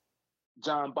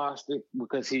John Bostic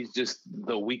because he's just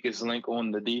the weakest link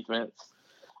on the defense.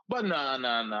 But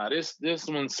nah. This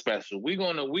one's special. We're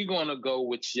gonna go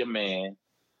with your man,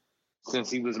 since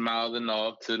he was mouthing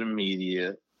off to the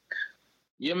media.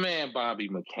 Your man Bobby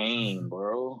McCain,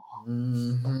 bro.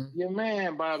 Mm-hmm. Your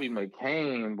man Bobby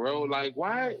McCain, bro. Like,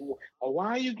 why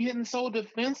are you getting so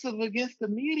defensive against the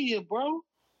media, bro?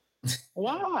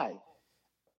 Why?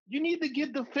 You need to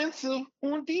get defensive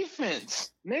on defense,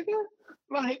 nigga.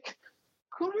 Like,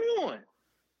 come on.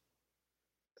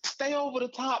 Stay over the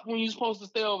top when you're supposed to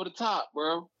stay over the top,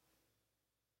 bro.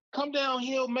 Come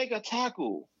downhill, make a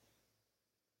tackle.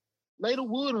 Lay the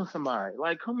wood on somebody.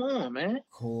 Like, come on, man.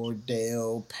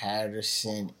 Cordell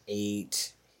Patterson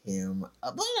ate him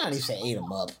up. Well, not even say ate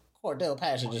him up. Cordell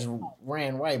Patterson just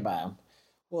ran right by him.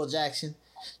 Will Jackson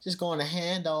just going to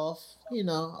hand off.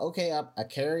 Okay, I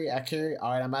carry.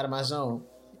 All right, I'm out of my zone.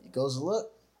 He goes to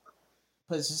look,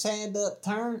 puts his hand up,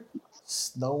 turn.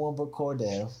 No one but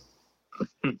Cordell.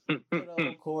 Good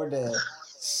old Cordell.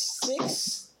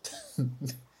 6.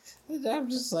 I'm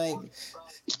just like,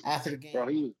 after the game. Bro,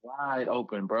 he was wide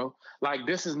open, bro. Like,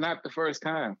 this is not the first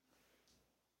time.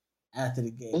 After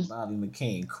the game, Bobby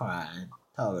McCain crying,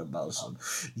 talking about some,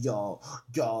 y'all,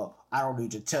 I don't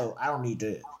need to tell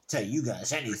you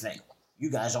guys anything. You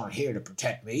guys aren't here to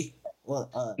protect me. Well,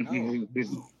 no.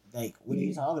 Like, what are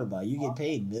you talking about? You get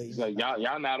paid millions. Like,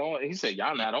 y'all not on. He said,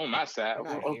 y'all not on my side.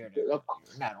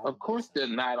 Of course, they're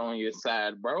not on your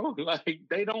side, bro. Like,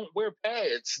 they don't wear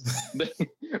pads. Do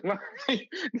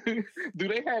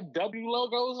they have W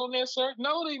logos on their shirt?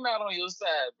 No, they not on your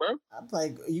side, bro. I'm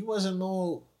like, you wasn't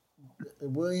on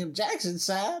William Jackson's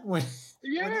side when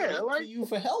he looked to you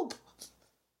for help,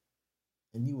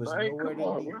 and he was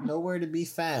nowhere to be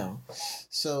found.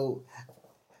 So.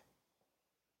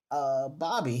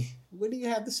 Bobby, what do you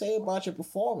have to say about your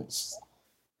performance?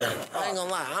 I ain't gonna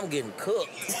lie, I'm getting cooked.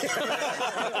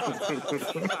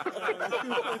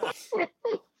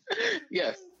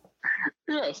 Yes.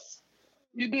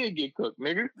 You did get cooked,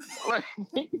 nigga. Like,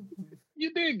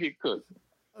 you did get cooked.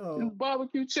 Oh. It's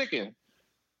barbecue chicken.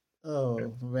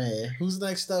 Oh man, who's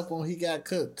next up on He Got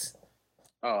Cooked?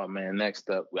 Oh man, next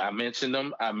up, I mentioned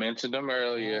them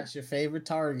earlier. That's your favorite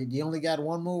target. You only got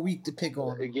one more week to pick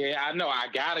on him. Yeah, I know. I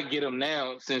gotta get him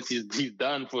now since he's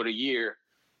done for the year.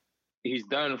 He's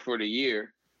done for the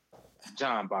year.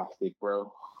 John Bostic,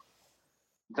 bro.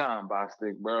 John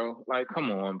Bostic, bro. Like,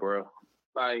 come on, bro.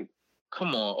 Like,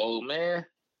 come on, old man.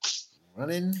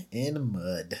 Running in the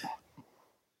mud.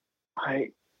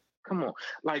 Like, come on.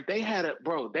 Like, they had a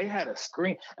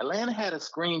screen. Atlanta had a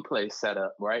screenplay set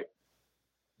up, right?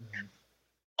 Mm-hmm.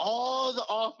 All the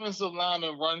offensive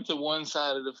linemen run to one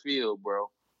side of the field, bro.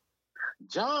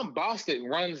 John Bostic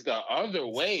runs the other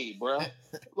way, bro.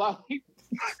 like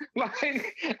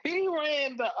he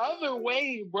ran the other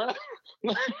way, bro.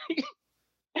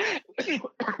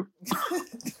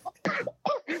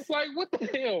 Like, what the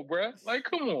hell, bro? Like,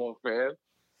 come on, fam.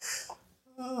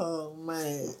 Oh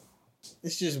man,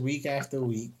 it's just week after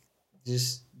week,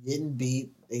 just getting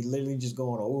beat. They literally just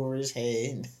going over his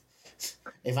head.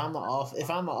 If I'm an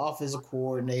offensive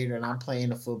coordinator and I'm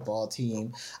playing a football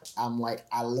team, I'm like,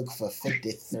 I look for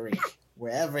 53.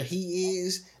 Wherever he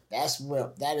is,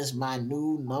 that is my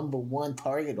new number one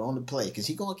target on the play because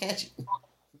he gonna catch it.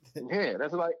 Yeah,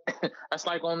 that's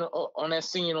like on that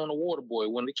scene on The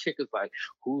Waterboy when the kicker's like,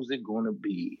 "Who's it gonna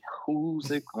be? Who's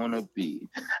it gonna be?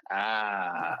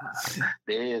 Ah,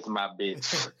 there's my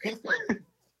bitch."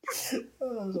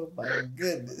 Oh my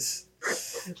goodness.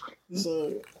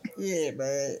 So yeah,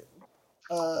 man.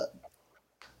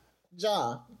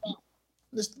 John,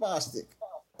 Mr. Bostic,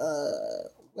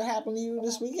 what happened to you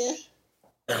this weekend?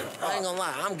 I ain't gonna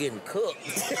lie, I'm getting cooked.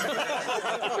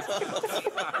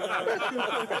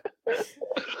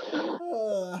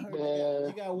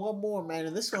 You got one more, man,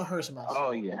 and this one hurts my soul.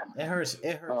 Oh yeah, it hurts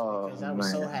because I was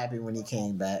so happy when he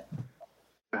came back.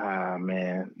 Ah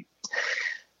man,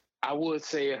 I would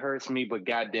say it hurts me, but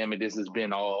goddamn it, this has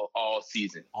been all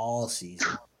season. All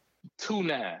season.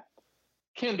 2-9.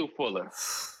 Kendall Fuller,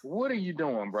 what are you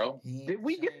doing, bro? Did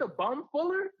we get the bum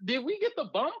Fuller?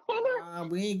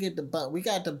 We ain't get the bum. We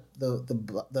got the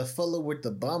Fuller with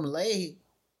the bum leg.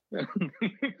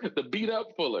 The beat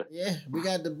up Fuller. Yeah, we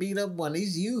got the beat up one.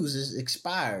 He's used. It's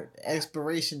expired.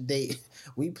 Expiration date.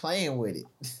 We playing with it.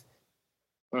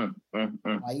 Why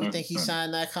you think he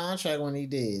signed that contract when he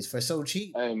did? For so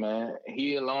cheap. Hey man,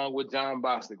 he along with John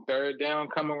Bostic, third down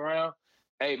coming around.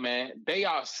 Hey man,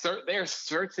 they're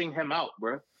searching him out,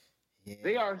 bro. Yeah.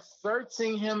 They are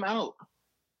searching him out.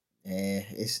 Yeah,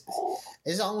 it's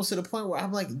almost to the point where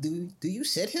I'm like, do you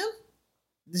sit him?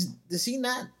 Does he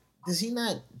not?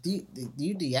 Do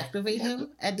you deactivate him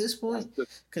at this point?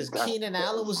 Because Keenan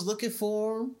Allen was looking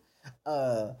for him.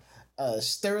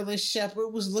 Sterling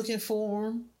Shepard was looking for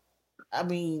him. I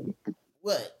mean,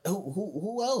 what?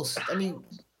 Who else? I mean,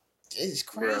 it's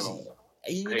crazy. Bro,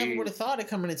 you never would have thought it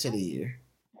coming into the year.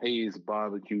 Hayes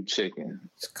barbecue chicken.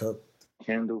 It's cooked.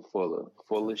 Kendall Fuller,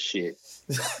 full of shit.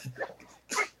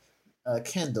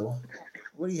 Kendall,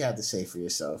 what do you have to say for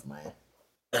yourself, man?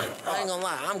 I ain't gonna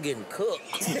lie, I'm getting cooked.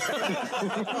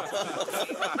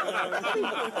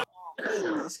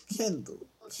 Goodness,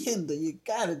 Kendall, you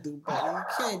gotta do better. You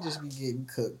can't just be getting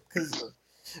cooked because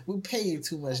we pay you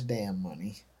too much damn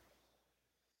money.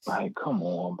 Like, come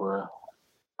on, bro.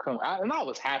 And I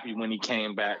was happy when he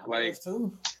came back. Like,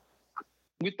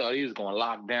 we thought he was gonna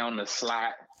lock down the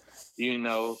slot,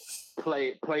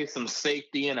 play some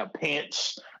safety in a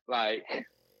pinch. Like,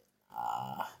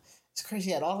 it's crazy.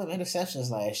 He had all them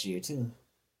interceptions last year too.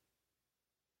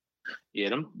 Yeah,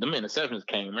 them interceptions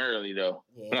came early though.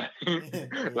 Yeah.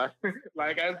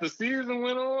 like as the season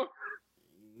went on,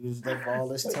 he used up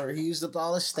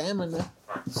all his stamina.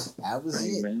 That was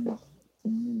it. Man.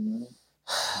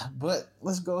 But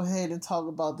let's go ahead and talk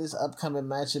about this upcoming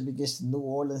matchup against the New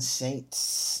Orleans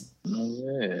Saints.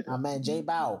 Yeah. My man J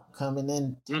Bow coming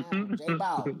in town. J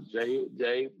Bow. J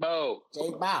Bow.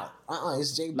 J Bow.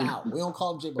 It's J Bow. We don't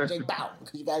call him J Bow. J Bow.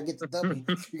 Because you got to get the W.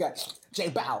 You got J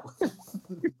Bow.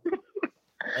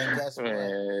 And guess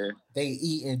what? They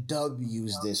eating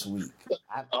W's this week.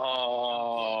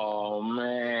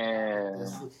 Man.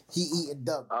 He eating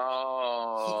W's.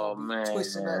 Oh, man.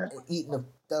 Twisting up and eating the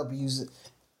W's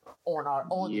on the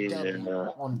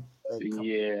W.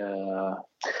 Yeah.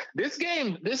 This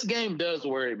game does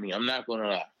worry me. I'm not going to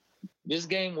lie. This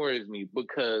game worries me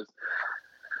because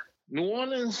New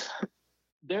Orleans,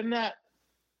 they're not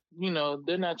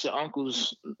your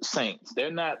uncle's Saints.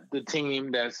 They're not the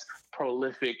team that's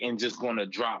prolific and just going to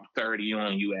drop 30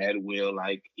 on you at will,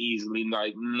 like easily.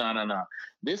 Like, no.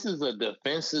 This is a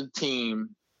defensive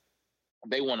team.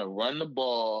 They want to run the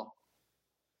ball.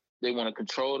 They want to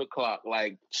control the clock.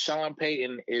 Like, Sean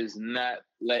Payton is not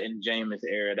letting Jameis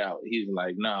air it out. He's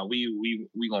like, nah, we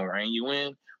going to rein you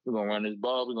in. We're going to run this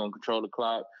ball. We're going to control the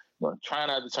clock. We're going to try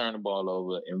not to turn the ball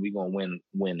over, and we're going to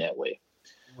win that way.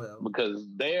 Well, because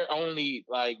they're only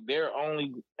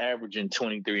averaging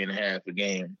 23 and a half a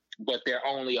game, but they're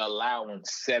only allowing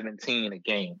 17 a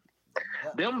game.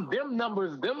 Them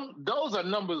numbers, those are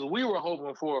numbers we were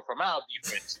hoping for from our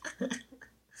defense.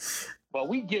 But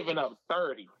we giving up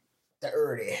 30.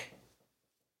 30.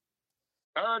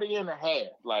 30 and a half.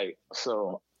 Like,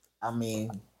 so. I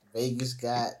mean, Vegas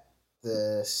got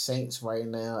the Saints right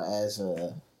now as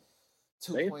a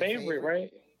 2-point favorite,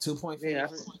 right? 2-point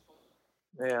favorite.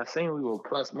 Yeah, I seen we were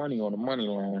plus money on the money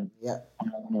line. Yep. I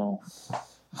don't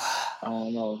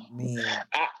know. I mean,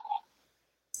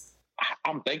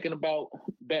 I'm thinking about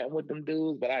betting with them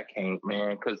dudes, but I can't,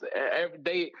 man, because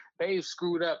they've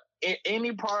screwed up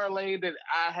any parlay that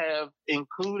I have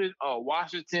included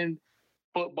Washington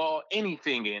football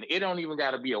anything in. It don't even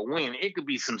got to be a win. It could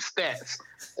be some stats.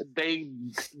 They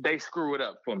screw it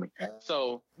up for me.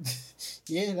 So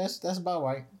yeah, that's about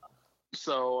right.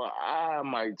 So I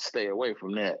might stay away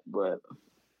from that, but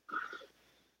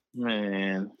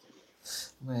man,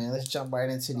 let's jump right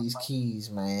into these keys,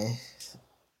 man.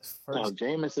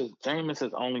 Jameis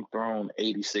has only thrown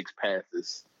 86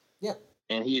 passes. Yep.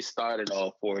 And he started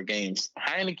all 4 games.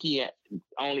 Heineke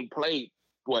only played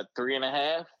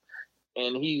 3.5,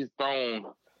 and he's thrown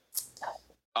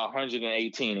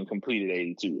 118 and completed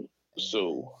 82.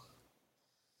 So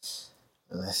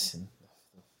listen,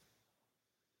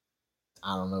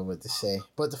 I don't know what to say.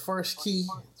 But the first key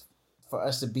for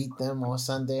us to beat them on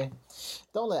Sunday,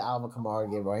 don't let Alvin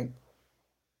Kamara get right.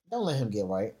 Don't let him get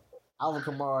right. Alvin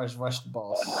Kamara has rushed the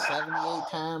ball 78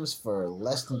 times for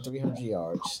less than 300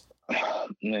 yards.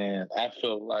 Man, I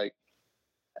feel like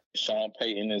Sean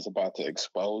Payton is about to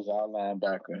expose our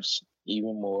linebackers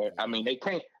even more. I mean, they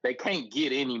can't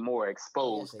get any more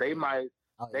exposed. They might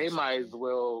as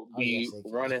well be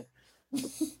running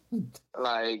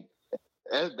like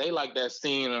they like that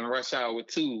scene in Rush Hour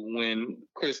 2 when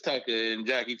Chris Tucker and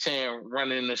Jackie Chan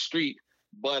running in the street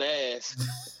butt ass.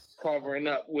 Covering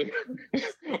up with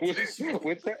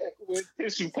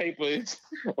tissue papers.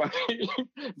 Like,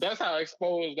 that's how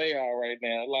exposed they are right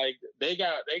now. Like they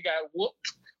got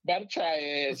whooped by the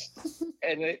Triads,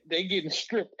 and they getting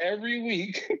stripped every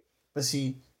week. But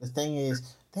see, the thing is,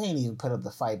 they ain't even put up the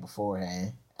fight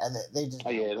beforehand. And they just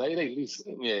they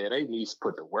at least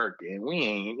put the work in. We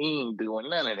ain't doing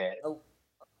none of that. And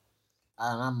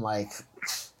I'm like,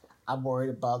 I'm worried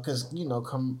about because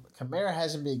Kamara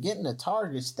hasn't been getting the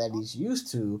targets that he's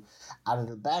used to out of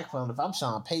the backfield. If I'm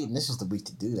Sean Payton, this is the week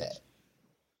to do that.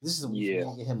 This is the week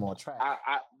to get him on track.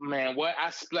 I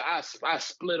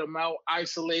split him out,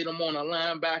 isolate him on a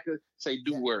linebacker, say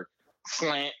do work,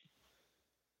 slant.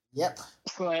 Yep.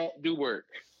 Slant, do work.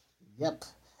 Yep.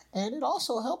 And it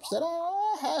also helps that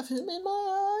I have him in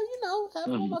my,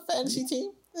 on my fantasy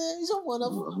team. He's on one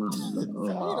of them.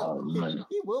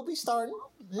 He will be starting.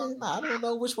 I don't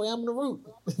know which way I'm going to root.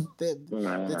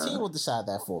 The team will decide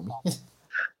that for me.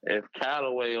 If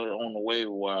Callaway on the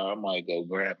waiver wire, I might go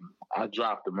grab him. I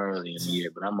dropped him early in the year,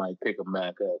 but I might pick him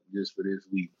back up just for this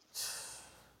week. It's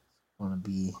going to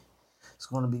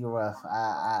be rough.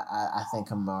 I think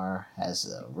Kamara has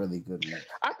a really good week.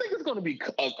 I think it's going to be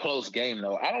a close game,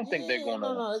 though. I don't think they're going to.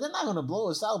 No, they're not going to blow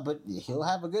us out, but he'll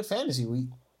have a good fantasy week.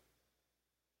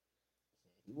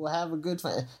 He will have a good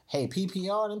Hey,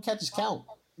 PPR, them catches count.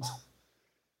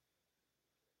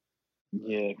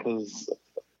 Yeah, because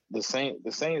the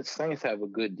Saints have a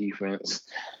good defense.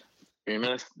 And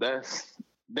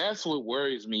that's what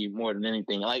worries me more than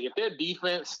anything. Like if their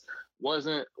defense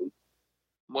wasn't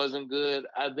good,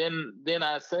 then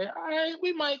I say, all right,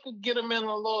 we might get them in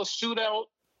a little shootout.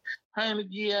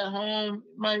 Heineke at home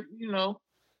might,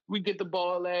 we get the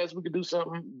ball last, we could do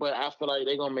something. But I feel like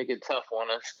they're gonna make it tough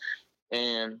on us.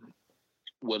 And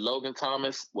with Logan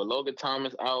Thomas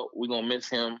out, we're gonna miss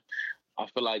him. I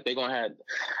feel like they're gonna have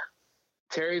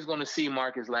Terry's gonna see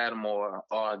Marcus Lattimore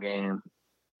all game,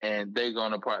 and they're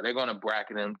gonna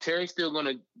bracket him. Terry's still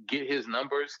gonna get his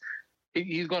numbers.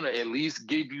 He's gonna at least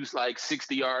give you like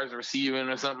 60 yards receiving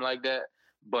or something like that.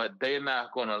 But they're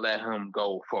not gonna let him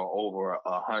go for over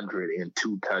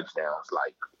 102 touchdowns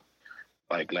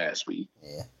like last week.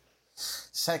 Yeah.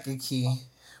 Second key.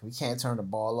 We can't turn the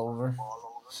ball over.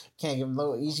 Can't give them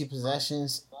little easy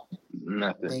possessions.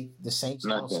 Nothing. The Saints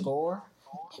don't score.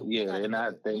 Yeah, they're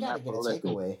not get a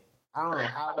takeaway. I don't know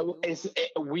how.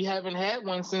 We haven't had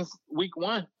one since week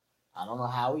 1. I don't know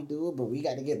how we do it, but we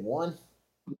got to get one.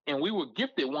 And we were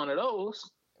gifted one of those.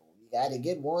 We got to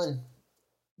get one.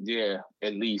 Yeah,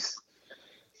 at least.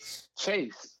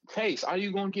 Chase, are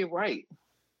you going to get right?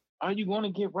 Are you going to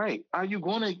get right? Are you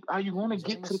going to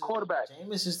get to the quarterback?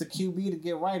 Jameis is the QB to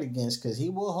get right against because he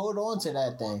will hold on to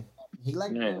that thing. He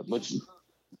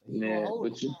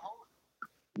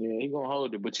Yeah, he gonna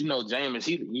hold it. But Jameis,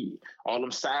 he all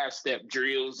them sidestep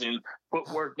drills and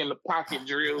footwork in the pocket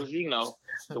drills.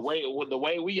 The way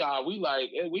we are, we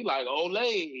like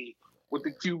Olay with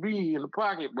the QB in the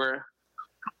pocket, bro.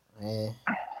 Man.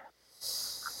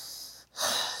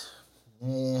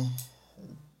 Yeah.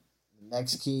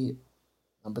 Next key,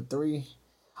 number 3.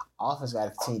 Offense got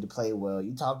to continue to play well.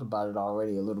 You talked about it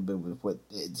already a little bit with what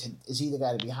it's either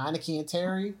got to be Heineke and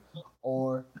Terry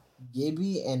or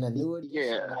Gibby and the new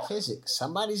addition McKissick.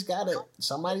 Somebody's got to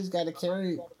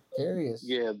carry us.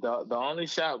 Yeah, the only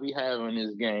shot we have in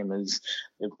this game is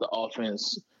if the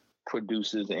offense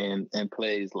produces and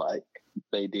plays like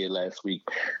they did last week.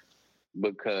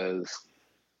 Because,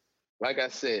 like I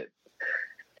said,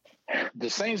 the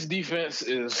Saints defense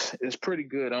is pretty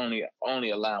good, only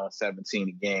allowing 17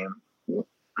 a game.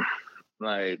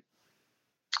 Like,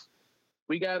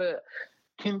 we gotta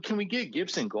can we get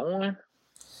Gibson going?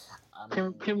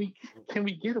 Can we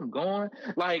get him going?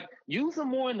 Like, use him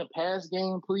more in the pass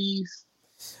game, please.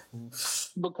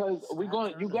 Because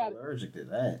you got allergic to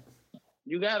that.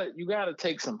 You gotta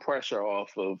take some pressure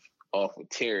off of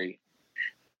Terry.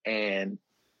 And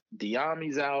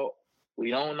Diami's out.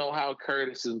 We don't know how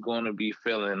Curtis is going to be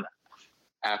feeling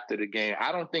after the game.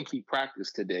 I don't think he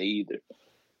practiced today either.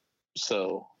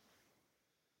 So,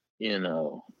 we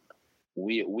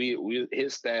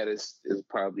his status is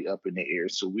probably up in the air.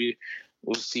 So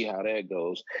we'll see how that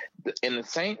goes. And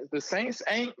the Saints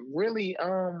ain't really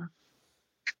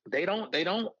they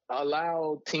don't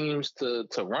allow teams to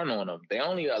run on them. They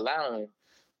only allowing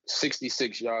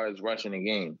 66 yards rushing a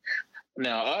game.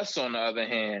 Now us on the other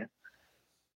hand,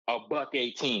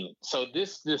 $118. So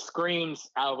this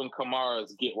screams Alvin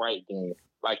Kamara's get right game,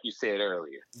 like you said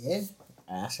earlier. Yeah,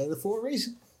 I said it for a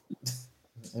reason.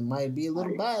 It might be a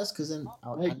little biased because then,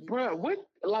 bro, what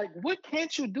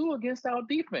can't you do against our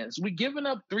defense? We giving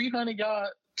up 300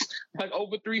 yards, like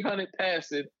over 300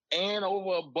 passing, and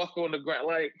over a buck on the ground.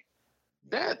 Like,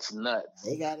 that's nuts.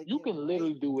 You can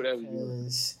literally do whatever you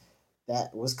want.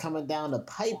 That was coming down the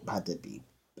pipe about to be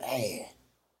bad.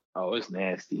 Oh, it's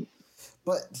nasty.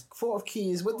 But fourth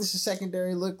key is, what does the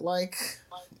secondary look like?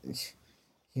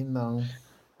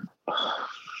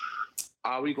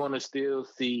 Are we going to still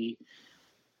see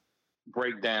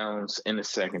breakdowns in the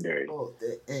secondary? Oh,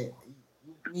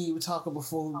 we were talking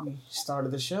before we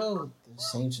started the show. The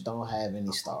Saints don't have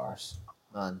any stars.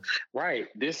 None. Right.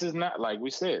 This is not, like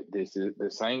we said, this is the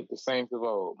Saints of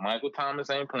old. Michael Thomas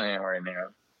ain't playing right now.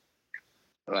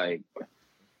 Like,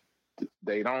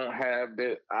 they don't have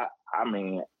that. I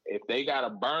mean, if they got a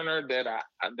burner that I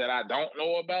don't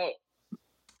know about,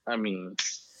 I mean,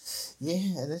 yeah,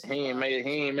 he ain't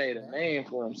made a name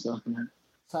for himself.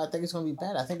 So I think it's gonna be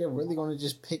bad. I think they're really gonna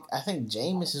just pick. I think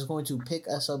Jameis is going to pick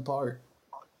us apart.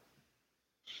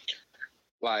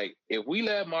 Like, if we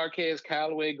let Marquez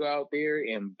Callaway go out there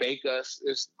and bake us,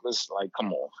 it's like,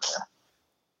 come on, man.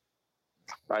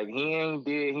 Like, he ain't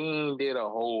did a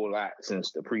whole lot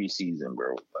since the preseason,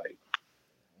 bro. Like,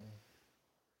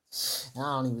 I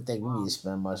don't even think we need to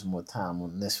spend much more time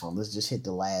on this one. Let's just hit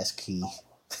the last key.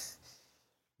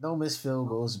 No missed field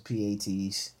goals or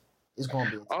PATs. It's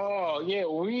gonna be. Oh yeah,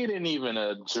 we didn't even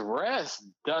address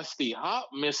Dusty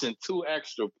Hop missing 2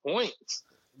 extra points.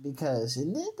 Because it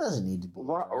doesn't need to be.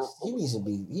 He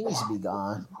needs to be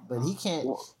gone. But he can't.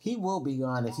 He will be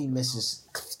gone if he misses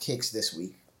kicks this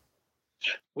week.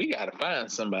 We gotta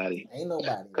find somebody. Ain't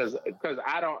nobody. Because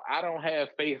I don't have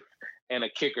faith in a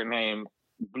kicker named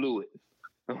Blewett.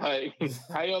 Like,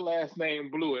 how your last name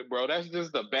Blewett, bro? That's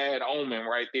just a bad omen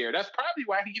right there. That's probably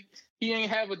why he ain't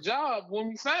have a job when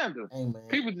we signed him. Hey, man.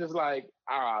 People just like,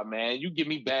 man, you give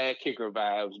me bad kicker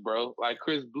vibes, bro. Like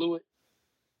Chris Blewett.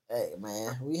 Hey,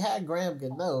 man, we had Graham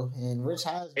Gano and Rich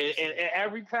Heisman. And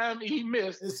every time he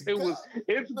missed, it's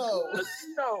no.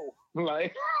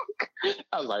 Like,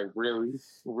 I was like, really,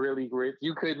 Rich?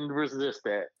 You couldn't resist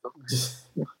that.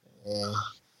 Yeah.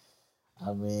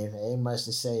 I mean, ain't much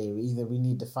to say. Either we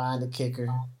need to find a kicker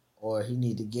or he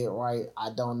need to get right.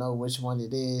 I don't know which one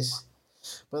it is.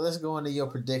 But let's go into your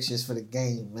predictions for the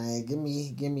game, man. Give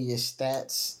me your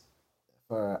stats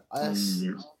for us,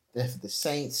 the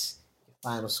Saints,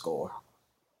 final score.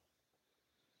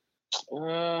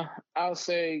 I'll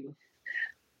say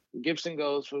Gibson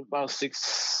goes for about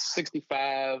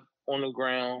 65 on the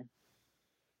ground.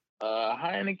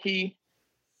 Heineke,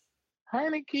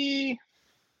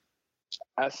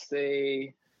 I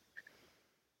say,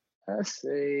 what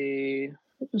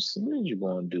you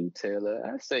gonna do, Taylor?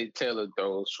 I say Taylor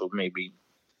throws for maybe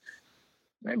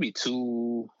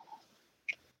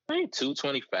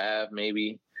 225,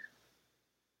 maybe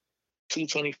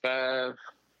 225,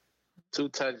 2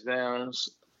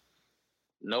 touchdowns.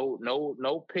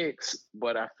 No picks,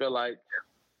 but I feel like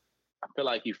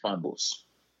he fumbles.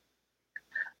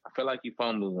 I feel like he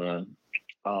fumbles one.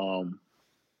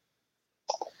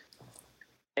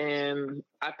 And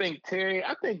I think Terry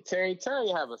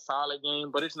have a solid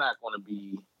game, but it's not going to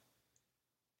be,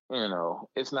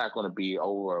 it's not going to be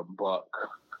over a buck.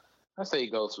 I say he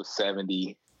goes for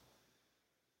 70.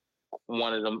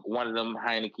 One of them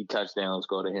Heineke touchdowns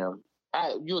go to him.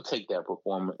 You'll take that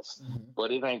performance,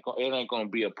 but it ain't going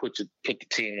to be a put the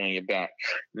team on your back.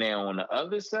 Now on the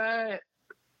other side,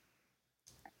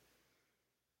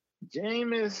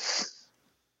 Jameis,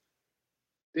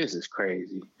 this is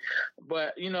crazy.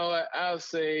 But you know what? I'll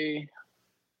say,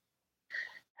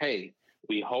 hey,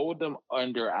 we hold them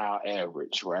under our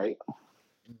average, right?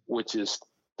 Which is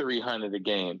 300 a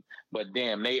game. But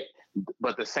damn,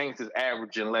 but the Saints is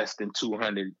averaging less than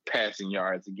 200 passing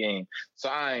yards a game. So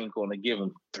I ain't gonna give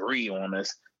them 3 on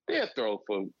us. Jameis will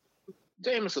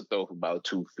throw for about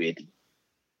 250.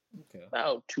 Okay.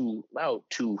 About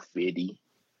 250.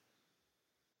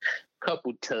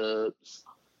 Couple tubs,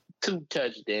 2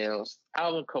 touchdowns.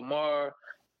 Alvin Kamara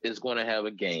is gonna have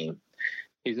a game.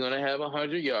 He's gonna have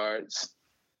 100 yards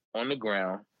on the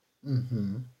ground.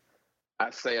 Mm-hmm. I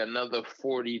say another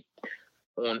 40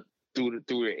 on through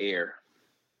the air.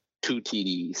 2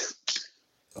 TDs.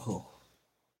 Oh.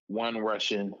 1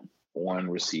 rushing, 1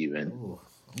 receiving. Oh,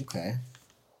 okay.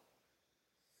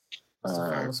 What's the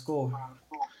final score?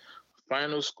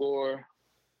 Final score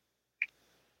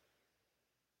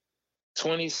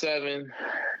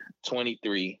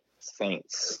 27-23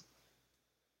 Saints.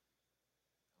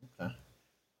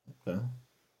 Okay.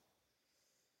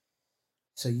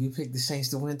 So you picked the Saints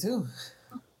to win too?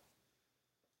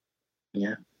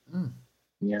 Yeah.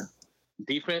 Yeah.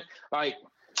 Defense, like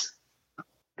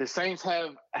the Saints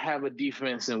have a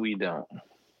defense and we don't.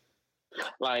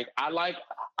 Like I like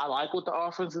what the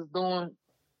offense is doing,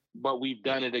 but we've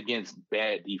done it against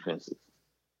bad defenses.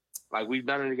 Like we've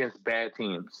done it against bad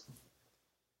teams.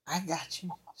 I got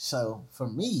you. So for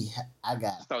me,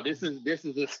 So this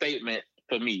is a statement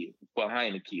for me for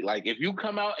Heineke. Like if you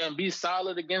come out and be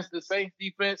solid against the Saints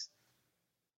defense,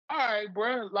 all right,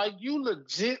 bro. Like you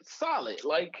legit solid.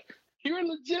 Like you're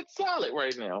legit solid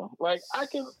right now. Like I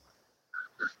can.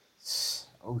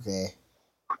 Okay.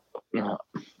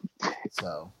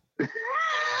 So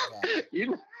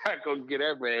you're not gonna get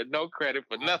that man no credit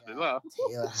for nothing, huh?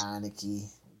 Taylor Heineke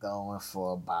going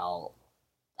for about,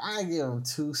 I give him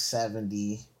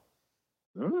 270.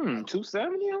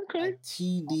 270, okay. A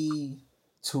TD,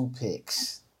 2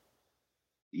 picks.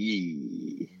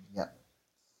 Yeah. Yep.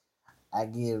 I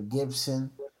give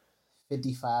Gibson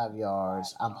 55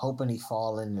 yards. I'm hoping he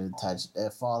fall into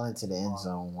the end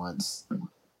zone once.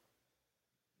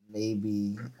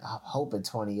 Maybe I'm hoping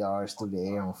 20 yards through the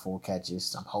air on 4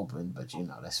 catches. I'm hoping, but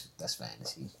that's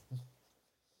fantasy.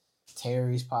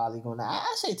 Terry's probably gonna.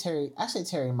 I say Terry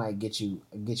might get you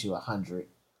 100,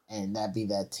 and that be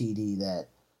that TD that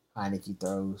Heineke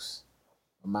throws.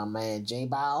 My man J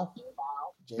Bow.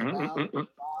 J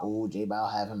Bow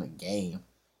have him a game.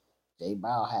 J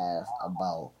Bow have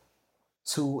about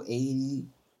 280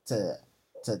 to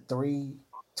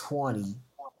 320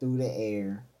 through the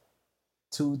air,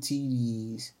 2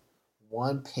 TDs,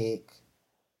 1 pick.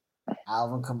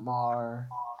 Alvin Kamara,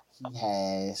 he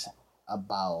has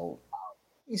about,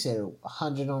 he said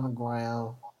 100 on the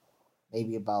ground,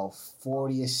 maybe about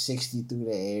 40 or 60 through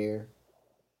the air.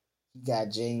 He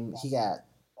got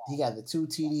the 2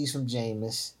 TDs from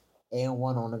Jameis and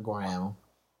 1 on the ground.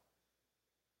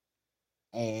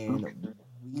 And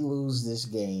we lose this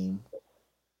game.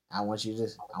 I want you to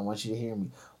hear me.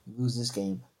 We lose this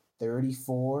game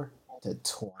 34-20.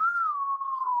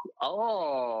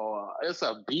 Oh, it's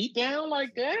a beatdown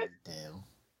like that? Down.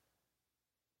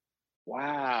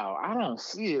 Wow, I don't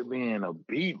see it being a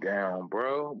beatdown,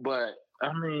 bro. But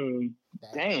I mean,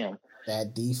 damn.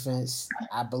 That defense,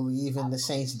 I believe in the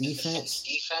Saints defense,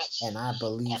 and I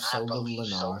believe so will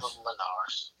Lenars.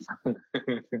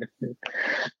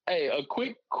 Hey, a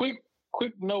quick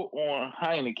note on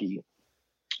Heineke.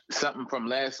 Something from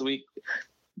last week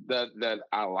that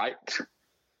I liked.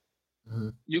 Mm-hmm.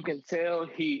 You can tell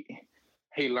he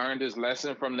learned his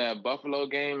lesson from that Buffalo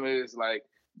game. Is like,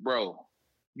 bro,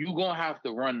 you gonna have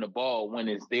to run the ball when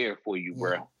it's there for you,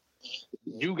 bro. Yeah.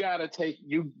 You gotta take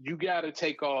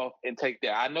off and take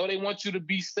that. I know they want you to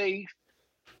be safe.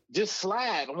 Just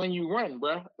slide when you run,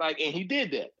 bro. Like, and he did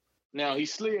that. Now he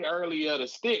slid early at the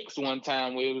sticks one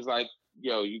time where it was like,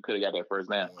 yo, you could have got that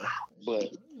first down.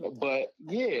 But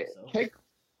yeah, take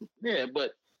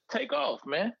off,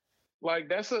 man. Like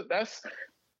that's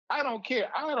I don't care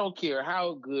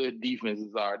how good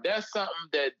defenses are. That's something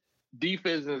that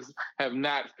defenses have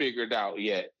not figured out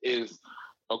yet is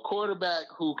a quarterback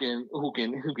who can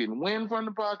win from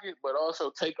the pocket, but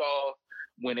also take off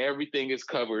when everything is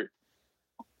covered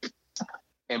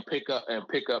and pick up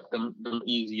them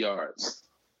easy yards.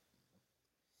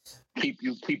 Keep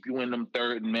you in them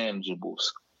third and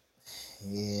manageables.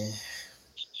 Yeah.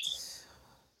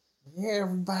 Yeah,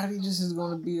 everybody, this is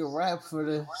going to be a wrap for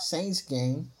the Saints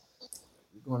game.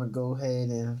 We're going to go ahead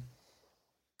and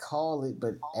call it,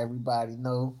 but everybody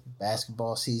know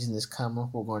basketball season is coming.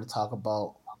 We're going to talk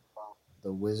about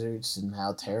the Wizards and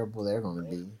how terrible they're going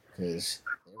to be, because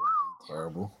they're going to be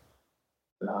terrible.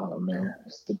 Oh, man.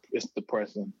 It's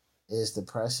depressing. It's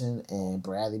depressing, and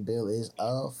Bradley Beal is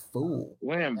a fool.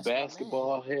 We're in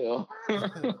basketball hell.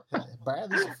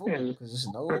 Bradley's a fool, because there's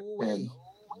no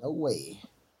way.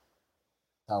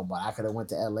 Talk about I could have went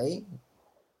to LA.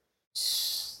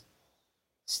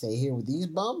 Stay here with these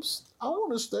bumps? I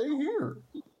want to stay here.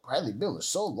 Bradley Beal is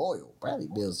so loyal. Bradley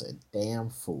Beal's a damn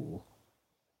fool.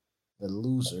 The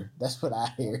loser. That's what I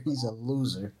hear. He's a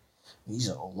loser. He's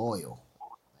a loyal.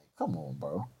 Like, come on,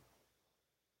 bro.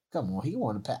 Come on. He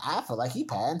want to. I feel like he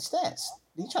padding stats.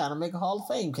 He trying to make a Hall of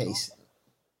Fame case.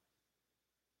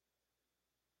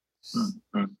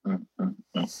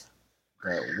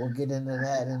 But we'll get into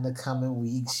that in the coming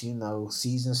weeks. You know,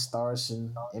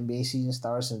 NBA season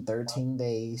starts in 13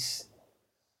 days.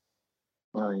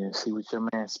 Oh yeah, see what your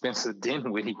man Spencer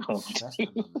Dinwiddie going to do.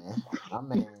 My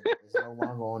man is no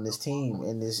longer on this team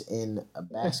and is in a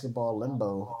basketball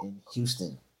limbo in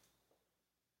Houston.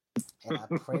 And I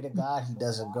pray to God he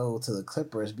doesn't go to the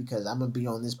Clippers, because I'm gonna be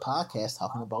on this podcast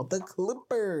talking about the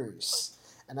Clippers,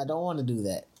 and I don't want to do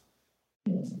that.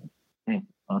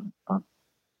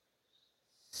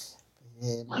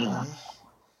 Yeah, man.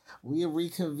 We'll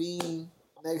reconvene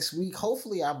next week.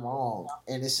 Hopefully, I'm wrong,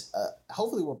 and it's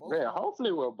hopefully we're both. Yeah,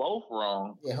 hopefully we're both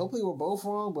wrong. Yeah, hopefully we're both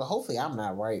wrong, but hopefully I'm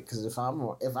not right. Because if I'm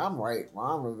right,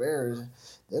 Ron Rivera,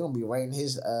 they're gonna be writing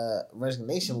his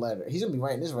resignation letter. He's gonna be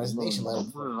writing his resignation letter.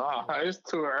 No, it's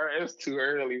too early. It's too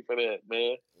early for that,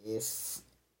 man.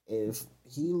 If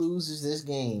he loses this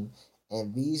game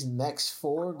and these next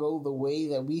 4 go the way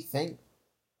that we think,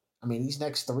 I mean these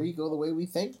next 3 go the way we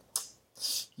think.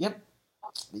 Yep.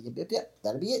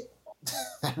 That'll be it.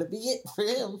 That'll be it for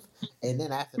him. And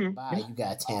then after the bye, you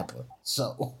got Tampa.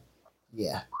 So,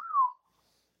 yeah.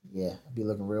 Yeah, it'll be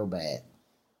looking real bad.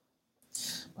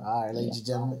 All right, ladies and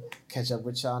gentlemen, catch up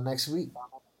with y'all next week.